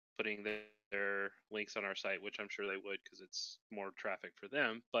putting their links on our site, which I'm sure they would because it's more traffic for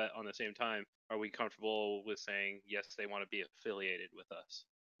them, but on the same time, are we comfortable with saying yes, they want to be affiliated with us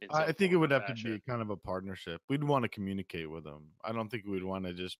in some I think it form would or have to fashion? be kind of a partnership. We'd want to communicate with them. I don't think we'd want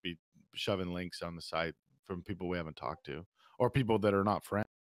to just be shoving links on the site from people we haven't talked to or people that are not friends.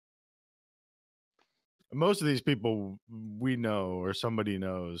 Most of these people we know, or somebody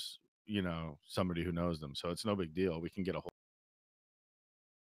knows, somebody who knows them. So it's no big deal. We can get a hold.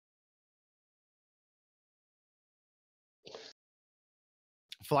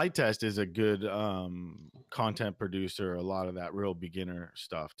 Flight Test is a good content producer. A lot of that real beginner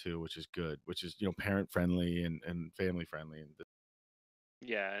stuff too, which is good. Which is parent friendly and family friendly.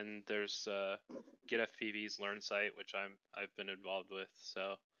 Yeah, and there's Get FPV's Learn site, which I've been involved with,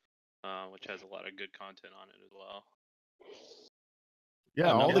 so which has a lot of good content on it as well.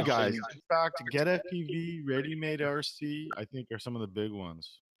 Yeah, all the Another guys. thing- In fact, Get FPV, Ready Made RC, I think are some of the big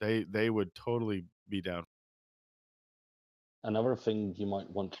ones. They would totally be down. Another thing you might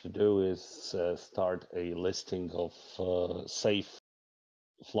want to do is start a listing of safe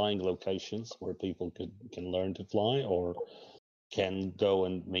flying locations where people can learn to fly or can go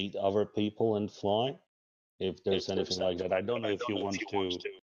and meet other people and fly. If there's anything like that, I don't know if you want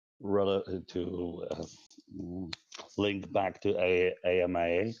to link back to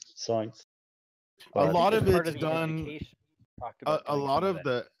AMA sites. A Well, lot as of part it's the done. education, talked about A doing lot some of that.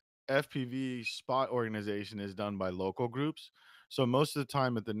 the FPV spot organization is done by local groups. So most of the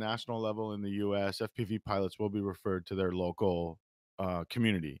time at the national level in the US, FPV pilots will be referred to their local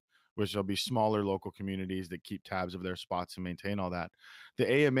community, which will be smaller local communities that keep tabs of their spots and maintain all that.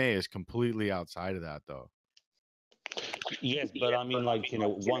 The AMA is completely outside of that, though. Yes, but I mean, like,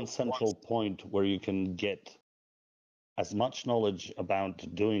 one central point where you can get as much knowledge about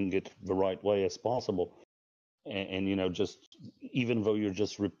doing it the right way as possible. And just even though you're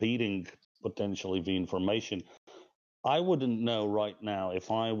just repeating potentially the information, I wouldn't know right now if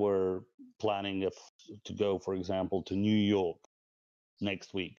I were planning to go, for example, to New York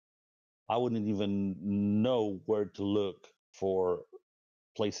next week. I wouldn't even know where to look for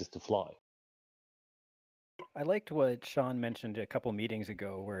places to fly. I liked what Sean mentioned a couple meetings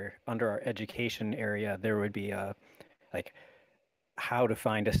ago, where under our education area there would be like how to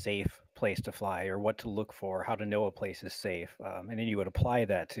find a safe place to fly or what to look for, how to know a place is safe, and then you would apply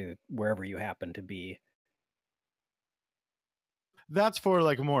that to wherever you happen to be. That's for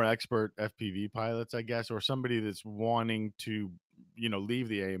like more expert FPV pilots, I guess, or somebody that's wanting to, leave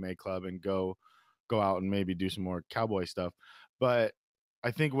the AMA club and go out and maybe do some more cowboy stuff. But I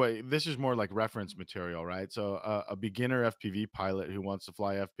think this is more like reference material, right? So a beginner FPV pilot who wants to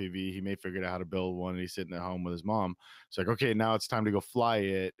fly FPV, he may figure out how to build one and he's sitting at home with his mom. It's like, okay, now it's time to go fly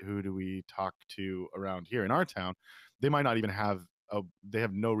it. Who do we talk to around here in our town? They might not even have they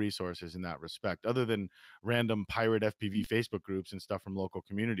have no resources in that respect other than random pirate FPV Facebook groups and stuff from local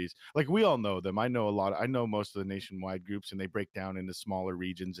communities. Like we all know them. I know most of the nationwide groups, and they break down into smaller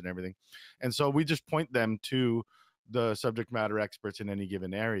regions and everything. And so we just point them to the subject matter experts in any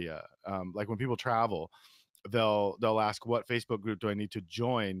given area. Like when people travel, they'll ask, what Facebook group do I need to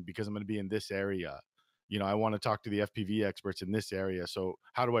join because I'm going to be in this area? I want to talk to the FPV experts in this area. So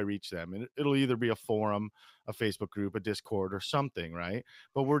how do I reach them? And it'll either be a forum, a Facebook group, a Discord, or something, right?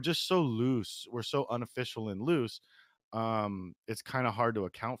 But we're just so loose. We're so unofficial and loose. It's kind of hard to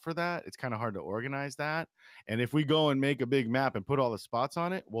account for that. It's kind of hard to organize that. And if we go and make a big map and put all the spots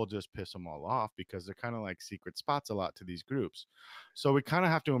on it, we'll just piss them all off because they're kind of like secret spots a lot to these groups. So we kind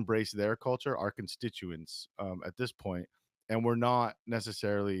of have to embrace their culture, our constituents, at this point. And we're not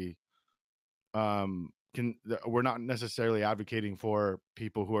necessarily we're not necessarily advocating for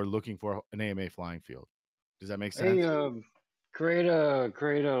people who are looking for an AMA flying field. Does that make sense? Hey, create a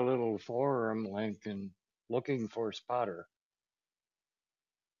little forum link and looking for spotter.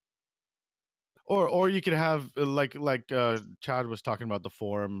 Or you could have like Chad was talking about the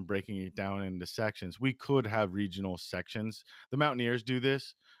forum, breaking it down into sections. We could have regional sections. The Mountaineers do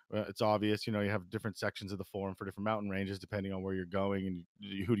this. It's obvious, you have different sections of the forum for different mountain ranges depending on where you're going and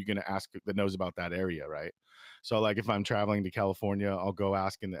who you're going to ask that knows about that area, right? So like if I'm traveling to California, I'll go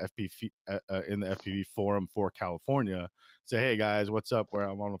ask in the FPV forum for California, say, hey guys, what's up? Where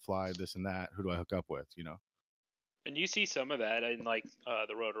I want to fly this and that. Who do I hook up with? And you see some of that in like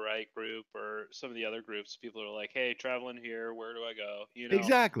the Rotorite group or some of the other groups. People are like, "Hey, traveling here, where do I go?"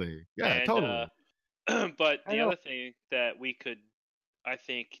 Exactly. Yeah, and, totally. But the other thing that we could, I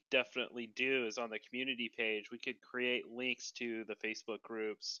think, definitely do is on the community page, we could create links to the Facebook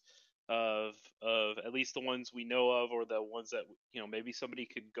groups of at least the ones we know of, or the ones that maybe somebody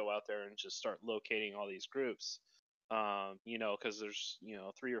could go out there and just start locating all these groups. Because there's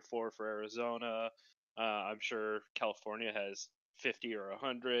 3 or 4 for Arizona. I'm sure California has 50 or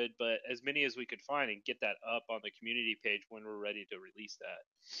 100, but as many as we could find and get that up on the community page when we're ready to release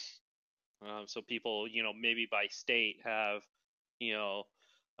that. So people, maybe by state have,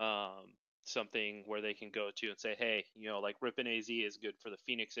 something where they can go to and say, hey, like Ripon AZ is good for the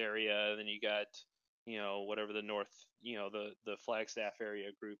Phoenix area. And then you got whatever the north, the Flagstaff area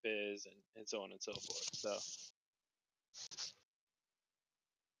group is, and so on and so forth. So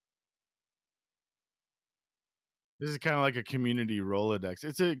This is kind of like a community Rolodex.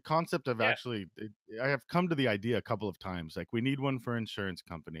 It's a concept I've yeah, I have come to the idea a couple of times. Like, we need one for insurance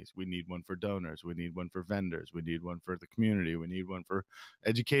companies. We need one for donors. We need one for vendors. We need one for the community. We need one for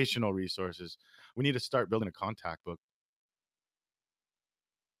educational resources. We need to start building a contact book.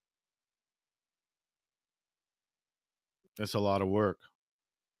 That's a lot of work.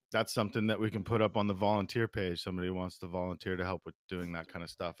 That's something that we can put up on the volunteer page. Somebody wants to volunteer to help with doing that kind of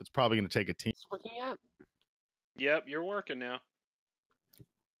stuff. It's probably going to take a team. It's working out. yep, you're working now.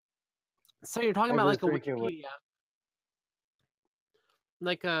 So you're talking I about like just a think it would- Wikipedia,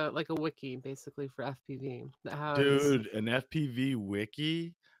 like a wiki basically for FPV that has. Dude, an FPV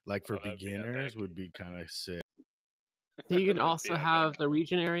wiki, like for Oh, that'd be beginners, epic. would be kind of sick. You That can would also be have epic. the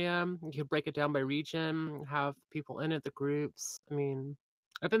region area. You can break it down by region, have people in it, the groups. I mean,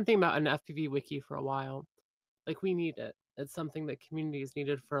 I've been thinking about an FPV wiki for a while. Like, we need it. It's something that communities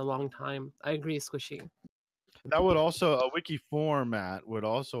needed for a long time. I agree, Squishy. That would also, a wiki format would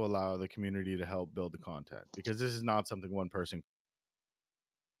also allow the community to help build the content, because this is not something one person.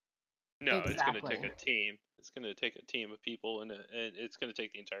 No, it's going to take Exactly. a team. It's going to take a team of people, and it's going to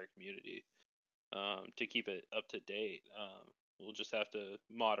take the entire community to keep it up to date. We'll just have to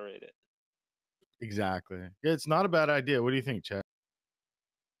moderate it. Exactly. Yeah, it's not a bad idea. What do you think, Chad?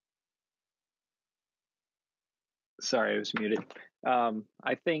 Sorry, I was muted.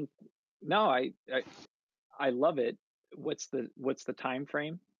 I think no, I love it. What's the time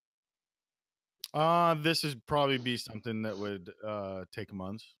frame? This is probably be something that would take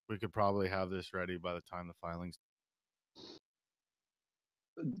months. We could probably have this ready by the time the filings.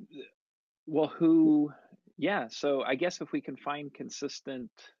 Well, who? Yeah, so I guess if we can find consistent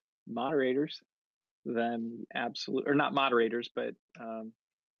moderators, then absolutely, or not moderators, but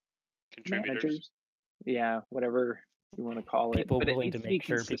Contributors. managers. Yeah, whatever you want to call it. People But it willing to needs be make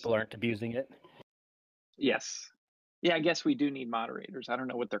sure people consistent. aren't abusing it. Yes. Yeah, I guess we do need moderators. I don't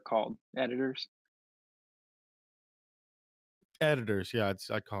know what they're called. Editors. Editors, yeah,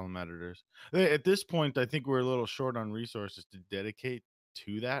 I call them editors. At this point, I think we're a little short on resources to dedicate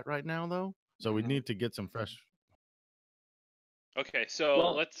to that right now, though. So we Mhm. need to get some fresh. Okay, so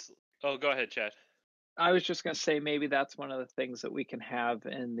Well- let's. Oh, go ahead, Chad. I was just going to say maybe that's one of the things that we can have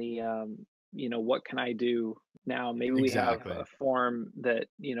in the what can I do now? Maybe we Exactly. have a form that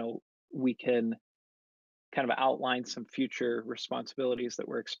we can kind of outline some future responsibilities that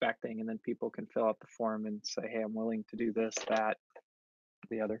we're expecting, and then people can fill out the form and say, hey, I'm willing to do this, that,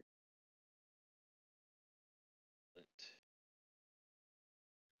 the other.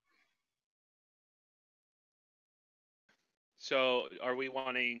 So, are we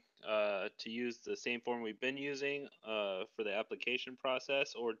wanting to use the same form we've been using for the application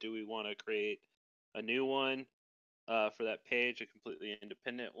process, or do we want to create a new one for that page, a completely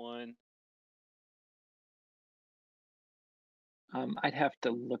independent one? I'd have to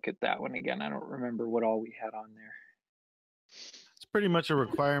look at that one again. I don't remember what all we had on there. It's pretty much a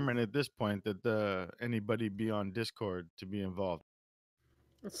requirement at this point that anybody be on Discord to be involved.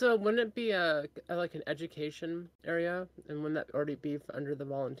 So wouldn't it be like an education area, and wouldn't that already be under the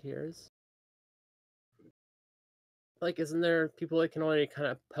volunteers? Like, isn't there people that can already kind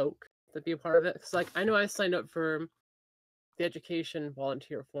of poke to be a part of it? Because, like, I know I signed up for the education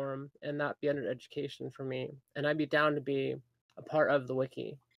volunteer forum, and that'd be under education for me, and I'd be down to be a part of the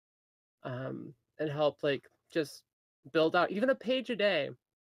wiki, and help like just build out even a page a day.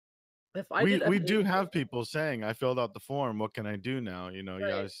 If I did a We do page- have people saying, I filled out the form. What can I do now? You know, you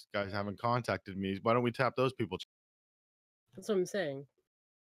Right. guys haven't contacted me. Why don't we tap those people? That's what I'm saying.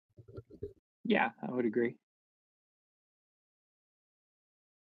 Yeah, I would agree.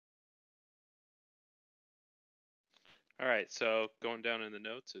 All right, so going down in the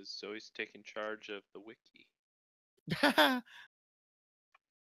notes is Zoe's taking charge of the wiki.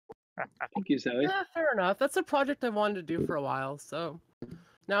 Thank you, Zoe. Yeah, fair enough. That's a project I wanted to do for a while, so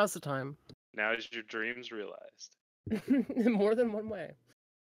now's the time. Now is your dreams realized? In more than one way.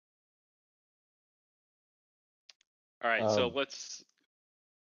 All right, so let's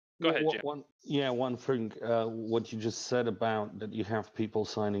go ahead, Jim. One thing, what you just said about that you have people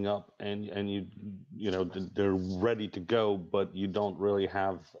signing up and they're ready to go, but you don't really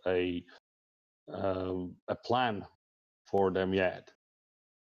have a plan for them yet.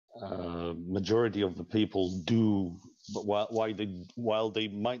 Majority of the people do, but while they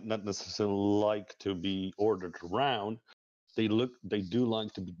might not necessarily like to be ordered around, they do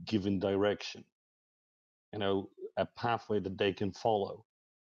like to be given direction. A pathway that they can follow.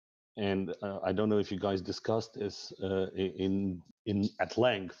 and I don't know if you guys discussed this in at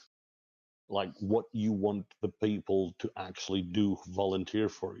length, like what you want the people to actually do, volunteer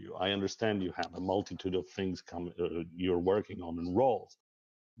for you. I understand you have a multitude of things you're working on in roles,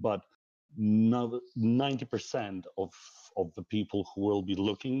 but 90% of the people who will be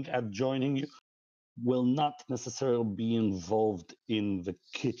looking at joining you will not necessarily be involved in the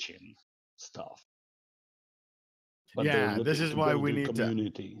kitchen stuff. But they're Yeah, this looking is to why build we their need to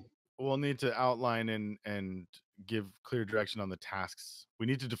community. we'll need to outline and give clear direction on the tasks. We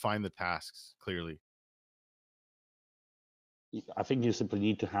need to define the tasks clearly. I think you simply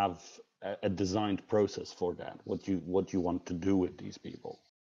need to have a designed process for that. What you want to do with these people.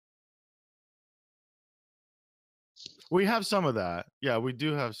 We have some of that. Yeah, we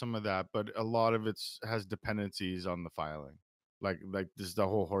do have some of that, but a lot of it has dependencies on the filing. Like this is the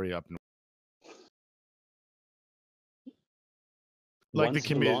whole hurry up. Like the Once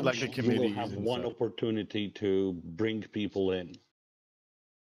you committee, launch, like the you will committees have and one stuff. opportunity to bring people in,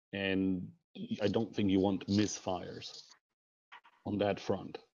 and I don't think you want misfires on that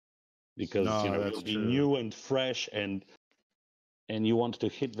front, because No, you'll that's be true. new and fresh, and you want to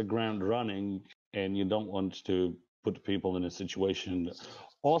hit the ground running, and you don't want to put people in a situation.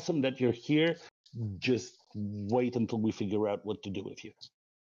 Awesome that you're here. Just wait until we figure out what to do with you.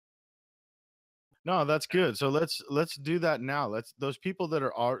 No, that's good. So let's do that now. Let's those people that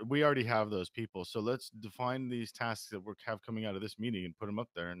we already have those people. So let's define these tasks that we have coming out of this meeting and put them up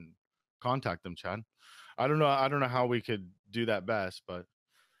there and contact them, Chad. I don't know how we could do that best, but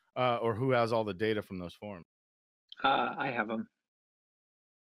or who has all the data from those forms. I have them.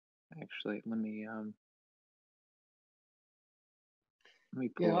 Actually, let me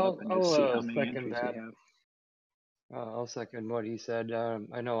pull Yeah, it up and just see how many second entries that. we have. I'll second what he said.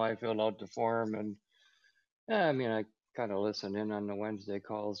 I know I filled out the form, and I mean, I kind of listen in on the Wednesday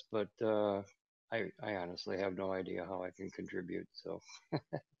calls, but I honestly have no idea how I can contribute. So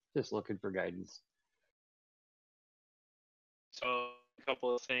just looking for guidance. So a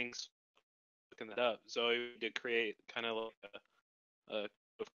couple of things, looking that up. Zoe did create kind of like a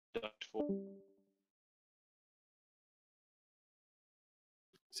code of conduct for.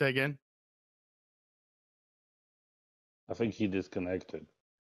 Say again. I think he disconnected.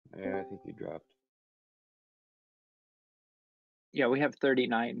 Yeah, I think he dropped. Yeah, we have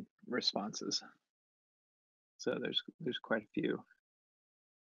 39 responses. So there's quite a few.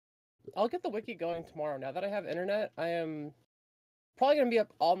 I'll get the wiki going tomorrow. Now that I have internet, I am probably gonna be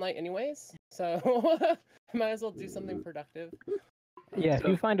up all night anyways. So I might as well do something productive. Yeah, if So-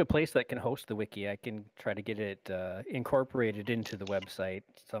 you find a place that can host the wiki, I can try to get it incorporated into the website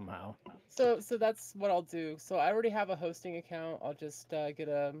somehow. So that's what I'll do. So I already have a hosting account. I'll just get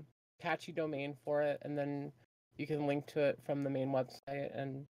a catchy domain for it, and then you can link to it from the main website,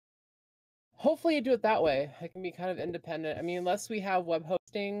 and hopefully you do it that way. I can be kind of independent. I mean, unless we have web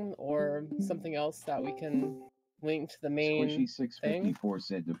hosting or something else that we can link to the main thing. Squishy654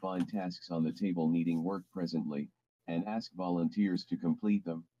 said define tasks on the table needing work presently, and ask volunteers to complete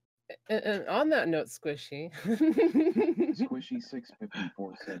them. And on that note, Squishy.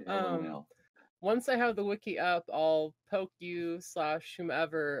 Squishy654 said LOL. Once I have the wiki up, I'll poke you /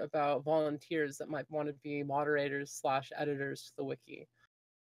 whomever about volunteers that might want to be moderators / editors to the wiki.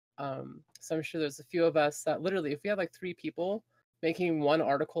 So I'm sure there's a few of us that literally, if we have like 3 people making 1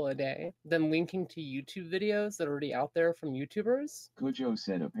 article a day, then linking to YouTube videos that are already out there from YouTubers, Kujo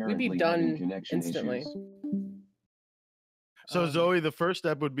said we'd apparently be having done connection instantly. issues. So Zoe, the first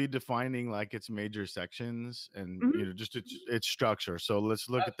step would be defining like its major sections and Mhm. you know just its structure. So let's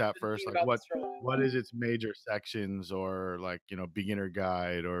look at that first. Like what is its major sections, or like beginner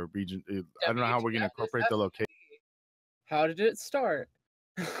guide or region. I don't know how we're gonna incorporate the location. How did it start?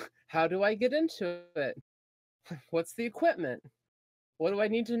 How do I get into it? What's the equipment? What do I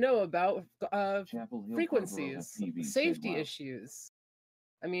need to know about Chapel Hill frequencies, Corporal FPV said, safety "Wow." issues?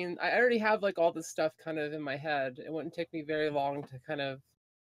 I mean, I already have like all this stuff kind of in my head. It wouldn't take me very long to kind of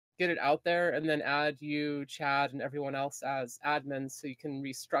get it out there and then add you, Chad, and everyone else as admins so you can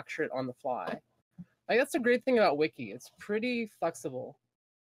restructure it on the fly. Like that's the great thing about Wiki. It's pretty flexible.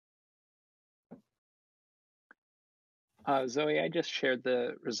 Zoe, I just shared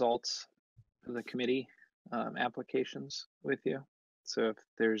the results of the committee applications with you. So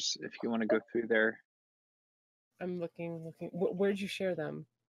if you want to go through there. I'm looking. Where'd you share them?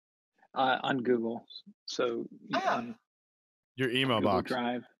 On Google. So Your email Google box.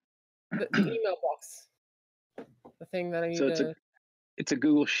 Drive. The email box. The thing that I need So it's a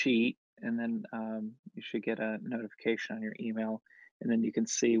Google Sheet, and then you should get a notification on your email, and then you can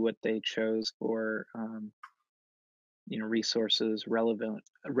see what they chose for resources, relevant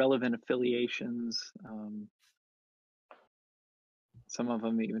affiliations. Some of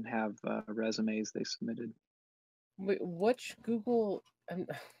them even have resumes they submitted. Wait, which Google? I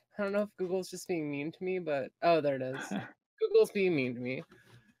don't know if Google's just being mean to me, but oh, there it is. Google's being mean to me.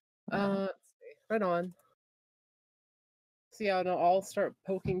 Let's see. Right on. So yeah, no, I'll start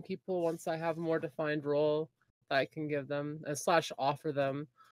poking people once I have a more defined role that I can give them / offer them.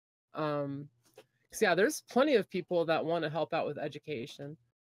 So yeah, there's plenty of people that want to help out with education.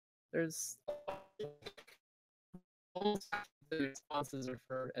 There's almost the responses are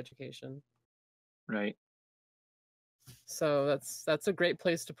for education. Right. So that's a great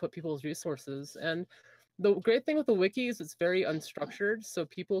place to put people's resources. And the great thing with the wiki is it's very unstructured, so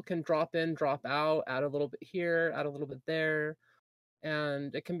people can drop in, drop out, add a little bit here, add a little bit there,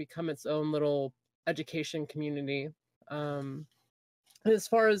 and it can become its own little education community. As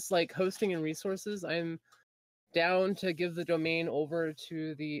far as like hosting and resources, I'm down to give the domain over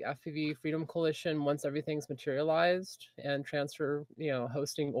to the FPV Freedom Coalition once everything's materialized and transfer,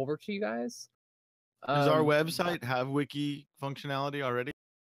 hosting over to you guys. Does our website have wiki functionality already?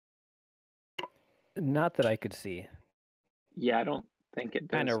 Not that I could see. Yeah, I don't think it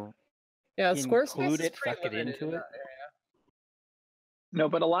does. Kind of Yeah, Squarespace include is it, pretty suck it limited into in it. that area. No,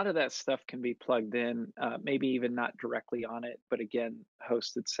 but a lot of that stuff can be plugged in, maybe even not directly on it, but again,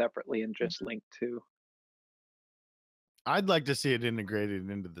 hosted separately and just linked to. I'd like to see it integrated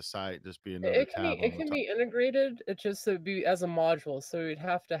into the site, just be another It tab. can be integrated. It just would be as a module, so you'd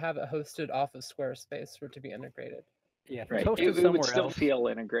have to have it hosted off of Squarespace for it to be integrated. Yeah, if Right. it's hosted It would somewhere still else, feel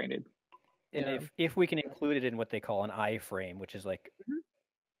integrated. and Yeah. if we can include it in what they call an iframe, which is like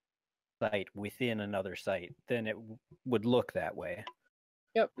site within another site, then it would look that way.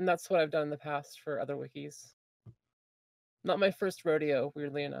 Yep, and that's what I've done in the past for other wikis. Not my first rodeo,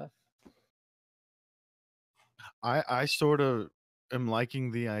 weirdly enough. I sort of am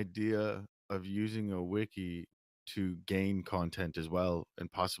liking the idea of using a wiki to gain content as well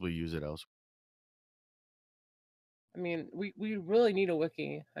and possibly use it elsewhere. I mean, we really need a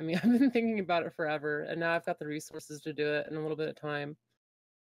wiki. I mean, I've been thinking about it forever, and now I've got the resources to do it in a little bit of time.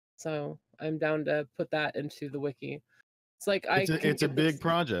 So I'm down to put that into the wiki. It's like It's a big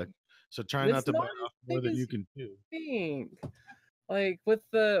project, so try not to bite off more than you can chew. Think. Like with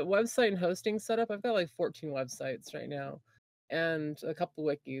the website and hosting setup, I've got like 14 websites right now and a couple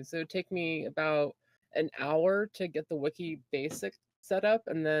wikis. It would take me about an hour to get the wiki basic set up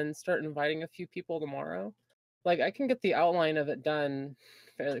and then start inviting a few people tomorrow. Like I can get the outline of it done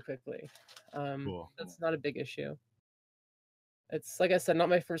fairly quickly. Cool. That's not a big issue. It's like I said, not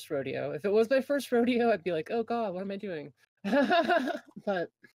my first rodeo. If it was my first rodeo, I'd be like, oh God, what am I doing? But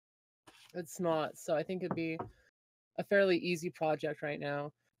it's not. So I think it'd be a fairly easy project right now.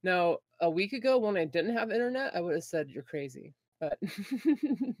 Now, a week ago when I didn't have internet, I would have said you're crazy. But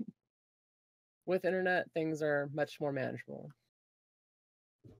with internet, things are much more manageable.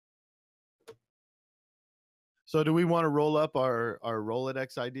 So do we want to roll up our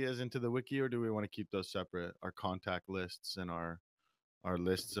Rolodex ideas into the wiki, or do we want to keep those separate? Our contact lists and our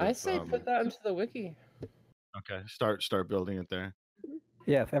lists of, I say put that into the wiki. Okay, start building it there.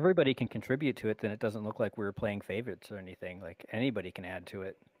 Yeah, if everybody can contribute to it, then it doesn't look like we're playing favorites or anything. Like anybody can add to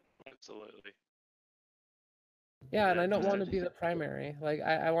it. Absolutely. Yeah, and I don't want to be the primary. Like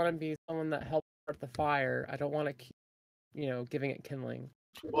I want to be someone that helps start the fire. I don't want to keep, giving it kindling.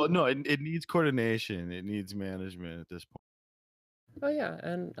 Well, no, it needs coordination. It needs management at this point. Oh yeah,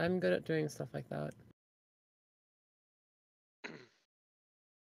 and I'm good at doing stuff like that.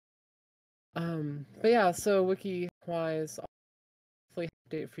 But yeah, so wiki wise, I'll hopefully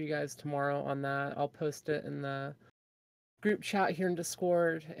update for you guys tomorrow on that. I'll post it in the group chat here in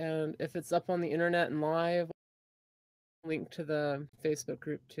Discord, and if it's up on the internet and live, I'll link to the Facebook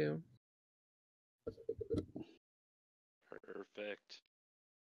group too. Perfect.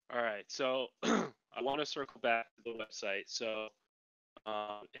 All right, so I want to circle back to the website. So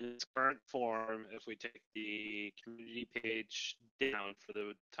in its current form, if we take the community page down for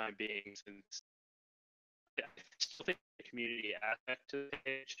the time being, since I still think the community aspect to the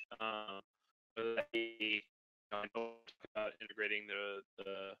page, whether that be, I know we're talking about integrating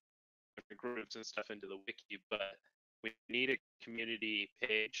the different groups and stuff into the wiki, but we need a community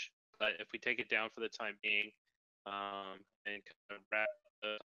page. But if we take it down for the time being, and kind of wrap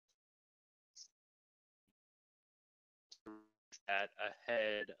that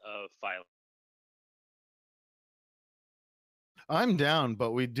ahead of filing. I'm down,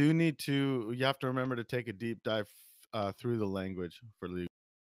 but we do need to. You have to remember to take a deep dive through the language for legal.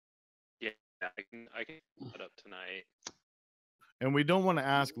 Yeah, I can put up tonight. And we don't want to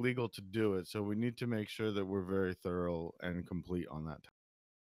ask legal to do it, so we need to make sure that we're very thorough and complete on that.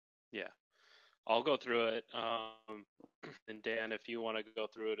 Yeah, I'll go through it. And Dan, if you want to go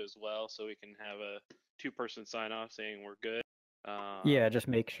through it as well, so we can have a two-person sign-off saying we're good. Yeah, just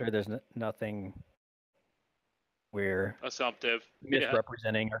make sure there's nothing we're Assumptive.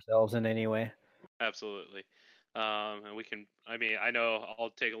 misrepresenting ourselves in any way. Absolutely. And we can, I know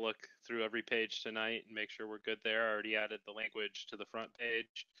I'll take a look through every page tonight and make sure we're good there. I already added the language to the front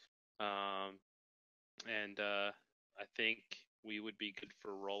page. And I think we would be good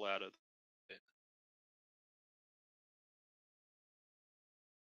for rollout of it.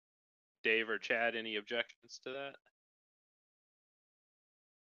 Dave or Chad, any objections to that?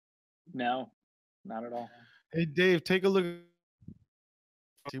 No, not at all. Hey, Dave, take a look.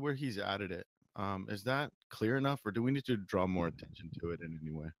 See where he's added it. Is that clear enough, or do we need to draw more attention to it in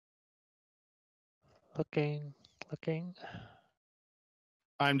any way? Looking.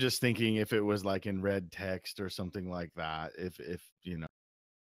 I'm just thinking if it was like in red text or something like that, if you know.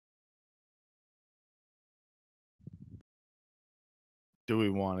 Do we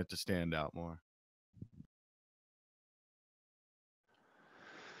want it to stand out more?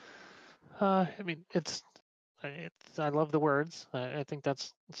 It's I love the words. I think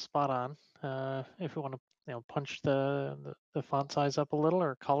that's spot on. If we want to, punch the font size up a little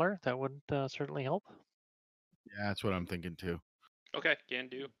or color, that would certainly help. Yeah, that's what I'm thinking too. Okay, can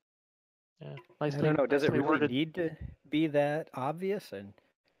do. Yeah, I don't know. Does it really need to be that obvious? And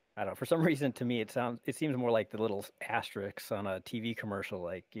I don't know. For some reason, to me, it seems more like the little asterisks on a TV commercial,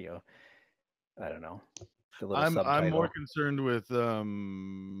 like I don't know. The little subtitle. I'm more concerned with the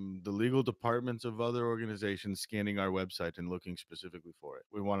legal departments of other organizations scanning our website and looking specifically for it.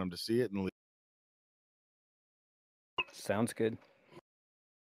 We want them to see it and. Sounds good.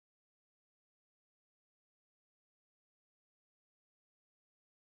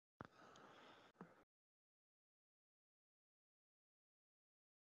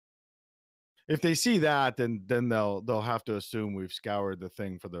 If they see that, then they'll have to assume we've scoured the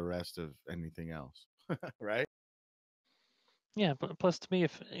thing for the rest of anything else, right? Yeah, but plus to me,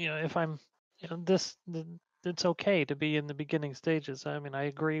 if I'm, it's okay to be in the beginning stages. I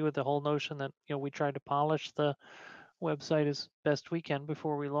agree with the whole notion that we try to polish the website as best we can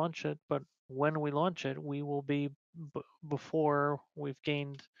before we launch it. But when we launch it, we will be before we've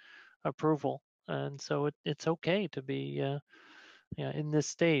gained approval, and so it's okay to be in this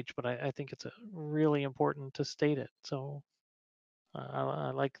stage. But I think it's really important to state it. So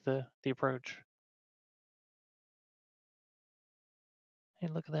I like the approach. Hey,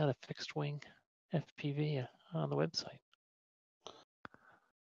 look at that, a fixed wing FPV on the website.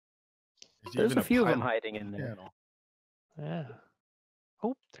 There's a few of them hiding in there. Yeah.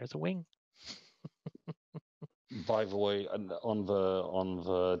 Oh, there's a wing. By the way, on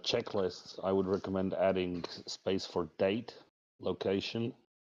the checklist, I would recommend adding space for date, location,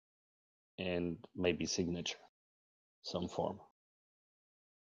 and maybe signature, some form.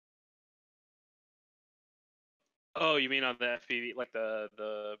 Oh, you mean on the FPV, like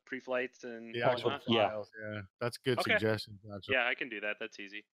the pre-flights and the actual whatnot? files? Yeah, that's good Okay. suggestion. Actually. Yeah, I can do that. That's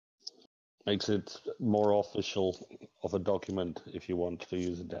easy. Makes it more official of a document if you want to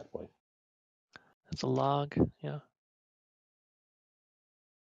use it that way. It's a log, yeah.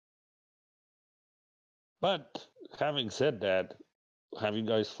 But having said that, have you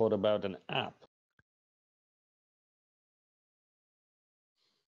guys thought about an app?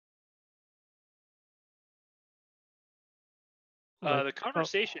 The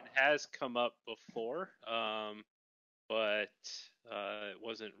conversation has come up before, but it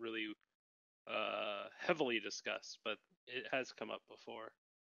wasn't really heavily discussed, but it has come up before.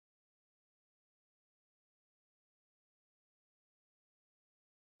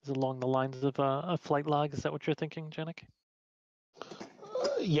 Is it along the lines of a flight log? Is that what you're thinking, Janik?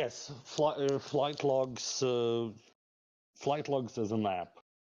 Yes, flight logs. Flight logs as an app.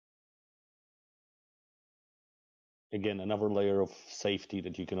 Again, another layer of safety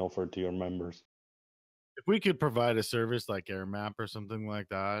that you can offer to your members. If we could provide a service like AirMap or something like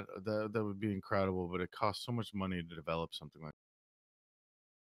that, that would be incredible. But it costs so much money to develop something like that.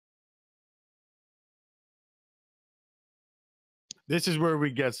 This is where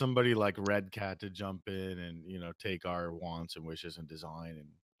we get somebody like Red Cat to jump in and take our wants and wishes and design and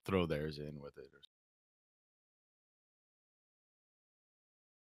throw theirs in with it.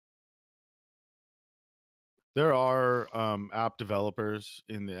 There are app developers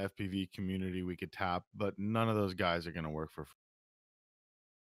in the FPV community we could tap, but none of those guys are going to work for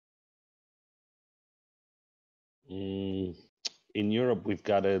free. In Europe, we've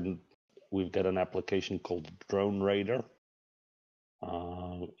got an application called Drone Radar,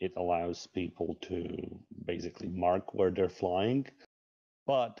 It allows people to basically mark where they're flying.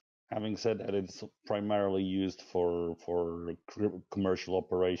 But having said that, it's primarily used for commercial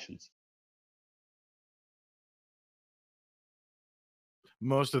operations.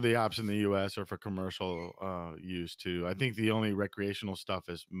 Most of the apps in the US are for commercial use too. I think the only recreational stuff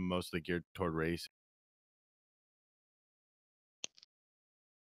is mostly geared toward racing.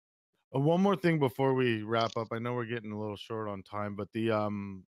 One more thing before we wrap up. I know we're getting a little short on time, but the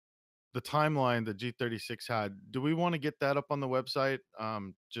timeline that G36 had, do we want to get that up on the website?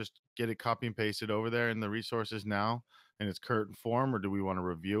 Just get it copy and pasted over there in the resources now in its current form, or do we want to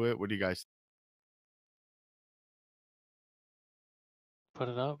review it? What do you guys Put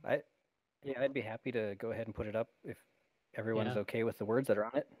it up. I'd be happy to go ahead and put it up if everyone's Yeah. okay with the words that are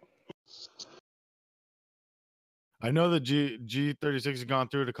on it. I know that G36 has gone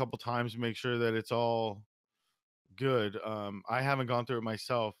through it a couple times to make sure that it's all good. I haven't gone through it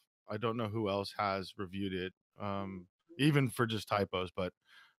myself. I don't know who else has reviewed it, even for just typos. But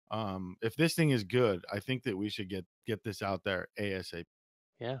if this thing is good, I think that we should get this out there ASAP.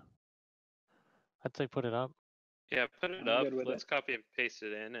 Yeah. I'd say put it up. Yeah, put it I'm up. good with Let's it. copy and paste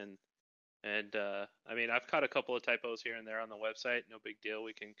it in, and I mean, I've caught a couple of typos here and there on the website. No big deal.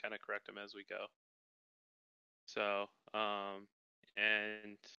 We can kind of correct them as we go. So, as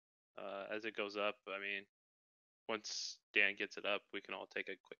it goes up, I mean, once Dan gets it up, we can all take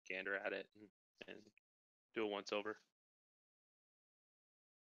a quick gander at it and do a once over.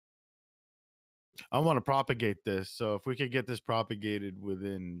 I want to propagate this. So if we could get this propagated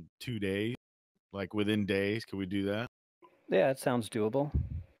within 2 days, like within days, could we do that? Yeah, it sounds doable.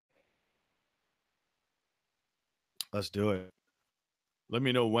 Let's do it. Let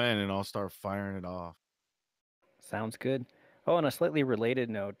me know when, and I'll start firing it off. Sounds good. Oh, on a slightly related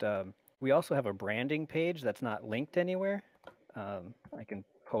note, we also have a branding page that's not linked anywhere. I can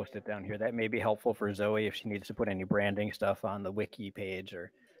post it down here. That may be helpful for Zoe if she needs to put any branding stuff on the wiki page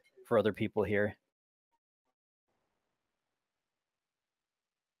or for other people here.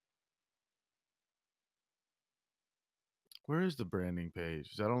 Where is the branding page?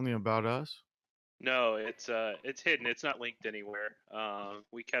 Is that only about us? No, it's hidden. It's not linked anywhere.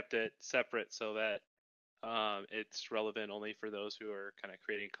 We kept it separate so that it's relevant only for those who are kind of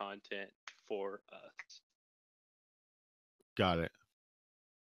creating content for us. Got it.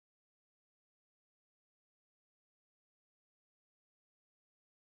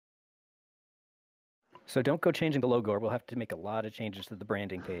 So don't go changing the logo, or we'll have to make a lot of changes to the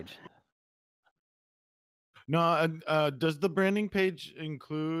branding page. No, does the branding page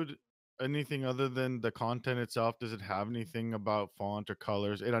include anything other than the content itself? Does it have anything about font or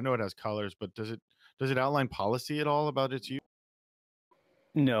colors? And I know it has colors, but does it outline policy at all about its use?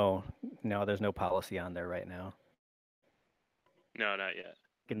 No, there's no policy on there right now. No, not yet.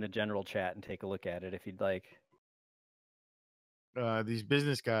 In the general chat and take a look at it if you'd like. These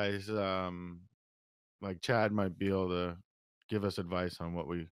business guys, like Chad, might be able to give us advice on what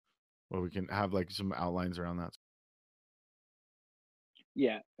we can have, like some outlines around that.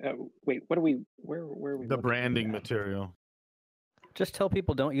 Yeah. Wait, what are we? Where are we? The looking branding at? material. Just tell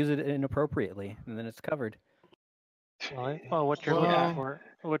people don't use it inappropriately, and then it's covered. Well, what you're Yeah. looking for,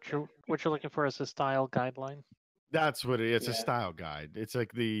 what you're looking for is a style guideline. That's what it's a Yeah. style guide. It's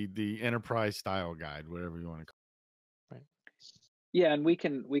like the enterprise style guide, whatever you want to call Right. Yeah, and we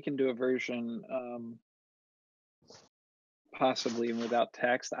can do a version possibly even without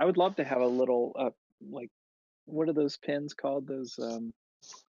text. I would love to have a little like, what are those pins called? Those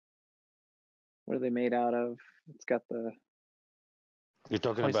what are they made out of? It's got the You're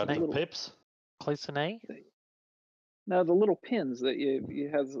talking Place about name. the pips? Clayson no, the little pins that you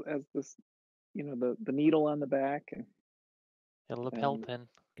has this, you know, the needle on the back. And, a lapel and pin.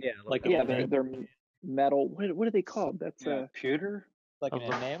 Yeah, Like yeah, an they're metal. What are they called? That's yeah, pewter, like an Of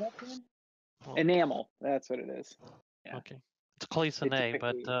the- enamel pin. Well, enamel. That's what it is. Yeah. Okay, it's Clayson They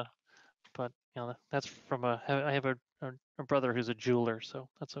but typically- you know, that's from I have a brother who's a jeweler, so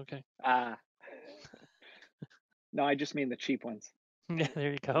that's okay. Ah. No, I just mean the cheap ones. Yeah,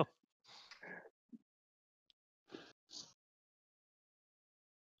 there you go.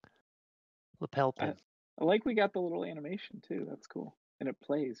 Lapel pin. I like we got the little animation too. That's cool, and it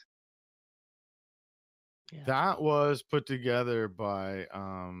plays. Yeah. That was put together by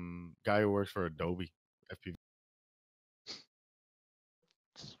guy who works for Adobe FPV.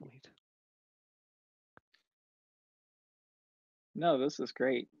 Sweet. No, this is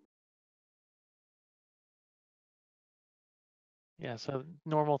great. Yeah, so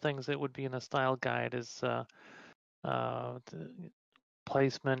normal things that would be in a style guide is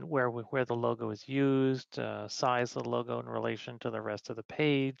placement, where the logo is used, size of the logo in relation to the rest of the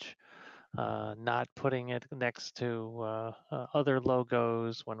page, not putting it next to other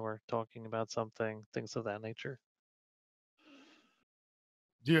logos when we're talking about something, things of that nature.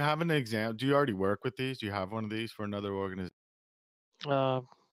 Do you have an example? Do you already work with these? Do you have one of these for another organization? I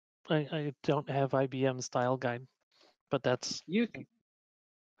don't have IBM style guide, but that's You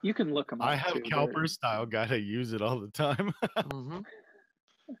can look them up I have too. Cowper's style guide. I use it all the time. Mhm.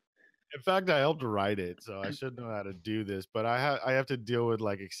 In fact, I helped write it, so I should know how to do this. But I have to deal with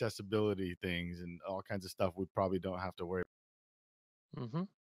like accessibility things and all kinds of stuff we probably don't have to worry.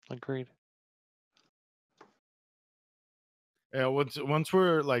 Agreed. Yeah, once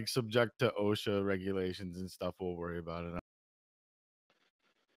we're like subject to OSHA regulations and stuff, we'll worry about it.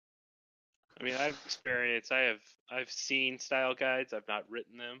 I mean, I've seen style guides. I've not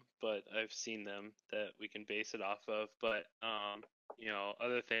written them, but I've seen them that we can base it off of. But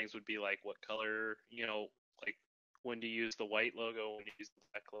other things would be like what color, like when to use the white logo, when to use the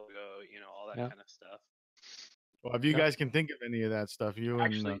black logo, all that Yeah. kind of stuff. Well, if you guys can think of any of that stuff, you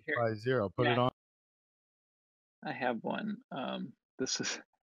Actually, and here- 50, put it yeah. on. I have one. This is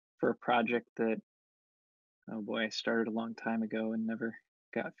for a project that, oh boy, I started a long time ago and never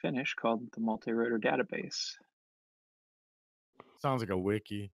got finished, called the Multi-Rotor Database. Sounds like a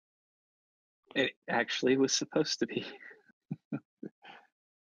wiki. It actually was supposed to be.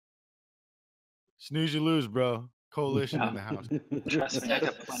 Snooze, you lose, bro. Coalition in the house. Trust me, I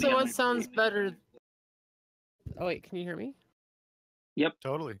got plenty So on what my sounds plate. better? Oh wait, can you hear me? Yep.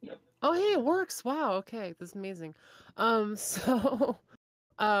 Totally. Oh hey, it works. Wow. Okay, this is amazing. So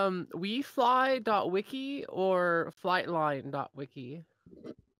wefly.wiki or flightline.wiki?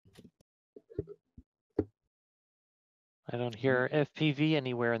 I don't hear FPV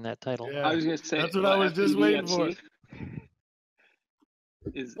anywhere in that title. Yeah, I was gonna say that's what I was just waiting for. FPVFC?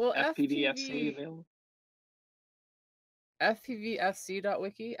 Is Well, FPVFC available?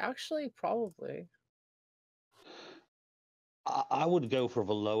 FPVFC.wiki? Actually, probably. I would go for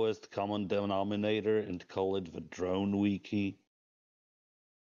the lowest common denominator and call it the drone wiki.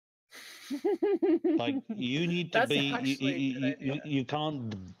 Like you need to That's be, actually a good idea. you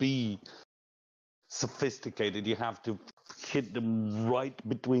can't be sophisticated. You have to hit them right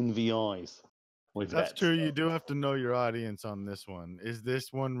between the eyes. With That's that true. stuff. You do have to know your audience on this one. Is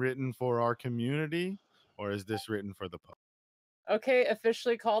this one written for our community or is this written for the public? Okay,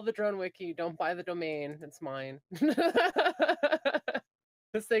 officially called the drone wiki. Don't buy the domain. It's mine.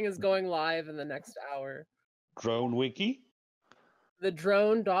 This thing is going live in the next hour. Drone wiki. The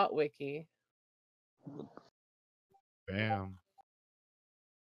drone.wiki. Bam.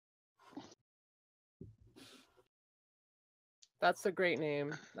 That's a great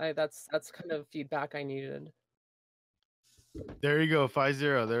name. That's kind of feedback I needed. There you go,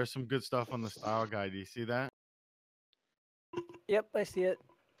 50. There's some good stuff on the style guide. Do you see that? Yep, I see it.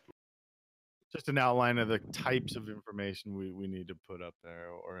 Just an outline of the types of information we need to put up there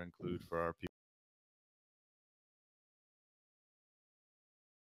or include for our people.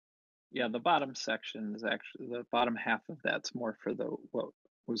 Yeah, the bottom section is actually the bottom half of that's more for the what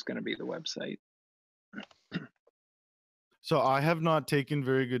was going to be the website. So I have not taken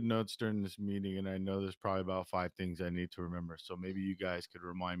very good notes during this meeting, and I know there's probably about 5 things I need to remember. So maybe you guys could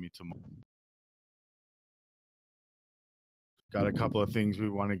remind me tomorrow. Got a couple of things we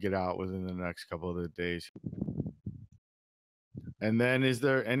want to get out within the next couple of the days. And then is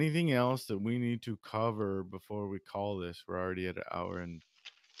there anything else that we need to cover before we call this? We're already at an hour and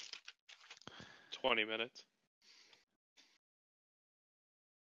 20 minutes.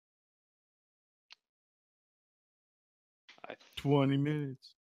 I 20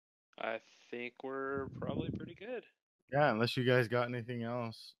 minutes. I think we're probably pretty good. Yeah, unless you guys got anything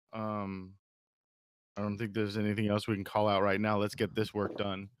else. I don't think there's anything else we can call out right now. Let's get this work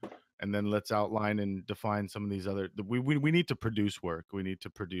done. And then let's outline and define some of these other we need to produce work. We need to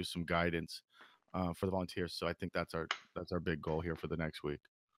produce some guidance for the volunteers. So I think that's our big goal here for the next week.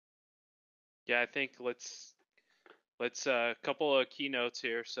 Yeah, I think let's couple of keynotes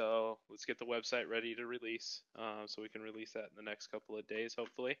here. So let's get the website ready to release, so we can release that in the next couple of days,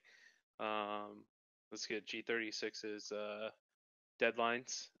 hopefully. Let's get G36's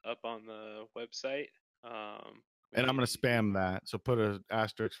deadlines up on the website. And I'm going to spam that. So put an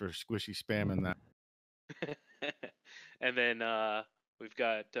asterisk for squishy spam in that. And then we've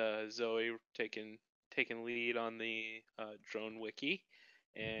got Zoe taking lead on the drone wiki,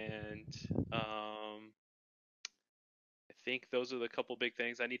 and I think those are the couple big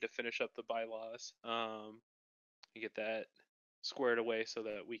things. I need to finish up the bylaws and get that squared away so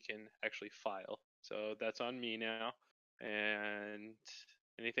that we can actually file. So that's on me now. And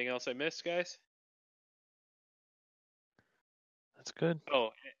anything else I missed, guys? That's good. Oh,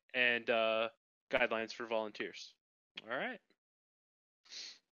 and guidelines for volunteers. All right.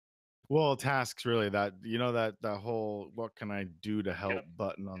 Well, tasks really that that whole "what can I do to help"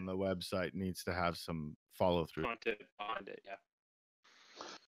 button on the website needs to have some follow through. Content behind it, yeah.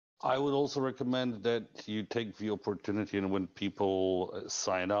 I would also recommend that you take the opportunity, and when people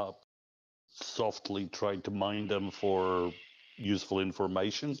sign up, softly try to mine them for useful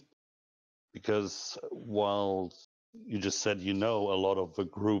information. Because while you just said a lot of the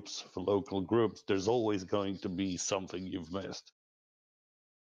groups, the local groups, there's always going to be something you've missed.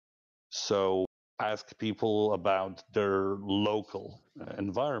 So ask people about their local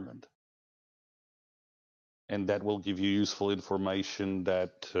environment. And that will give you useful information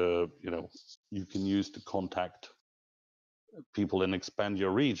that you can use to contact people and expand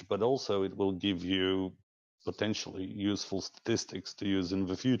your reach, but also it will give you potentially useful statistics to use in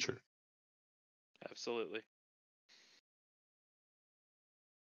the future. Absolutely.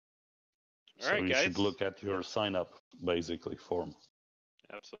 All So right, you guys. should look at your sign up basically form.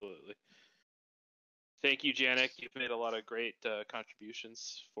 Absolutely. Thank you, Janik. You've made a lot of great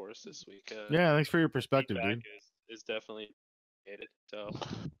contributions for us this week. Yeah, thanks for your perspective, feedback dude. is definitely appreciated. So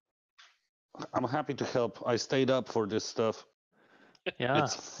I'm happy to help. I stayed up for this stuff. Yeah,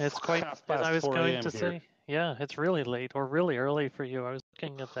 it's quite. half As past I was 4 going a.m. to here. say, yeah, it's really late or really early for you. I was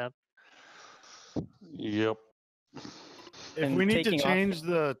looking at that. Yep. If And we need to taking off- change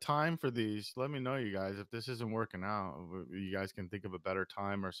the time for these, let me know, you guys. If this isn't working out, you guys can think of a better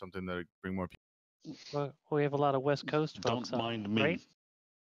time or something that bring more people. Well, we have a lot of West Coast folks. Don't mind me. Right?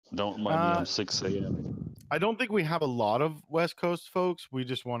 Don't mind me. I'm 6 a.m. I don't think we have a lot of West Coast folks. We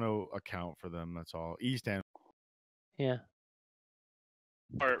just want to account for them. That's all. East and Yeah.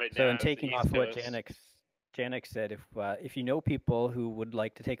 Right So now in is the taking East off what Coast. Janik said, if you know people who would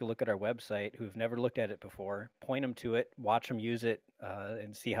like to take a look at our website who've never looked at it before, point them to it, watch them use it,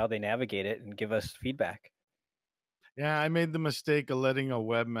 and see how they navigate it, and give us feedback. yeah, I made the mistake of letting a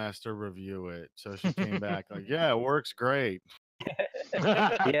webmaster review it. So she came back like, "Yeah, it works great."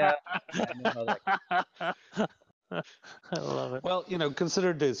 Yeah, I know how that I love it. Well,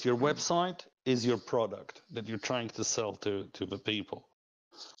 consider this. Your website is your product that you're trying to sell to the people.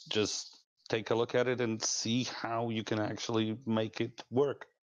 Just take a look at it and see how you can actually make it work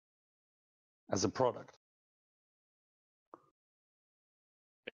as a product.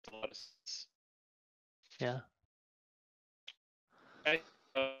 Makes a lot of sense. Yeah. Okay.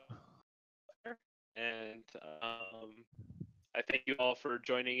 And I thank you all for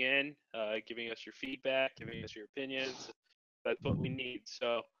joining in, giving us your feedback, giving us your opinions. That's what we need.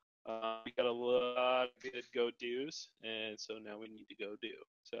 So we got a lot of good go-dos, and so now we need to go do.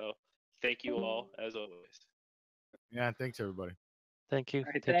 So thank you all, as always. Yeah, thanks everybody. Thank you. All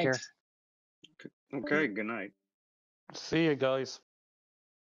right, Take care. thanks. Okay, good night. See you guys.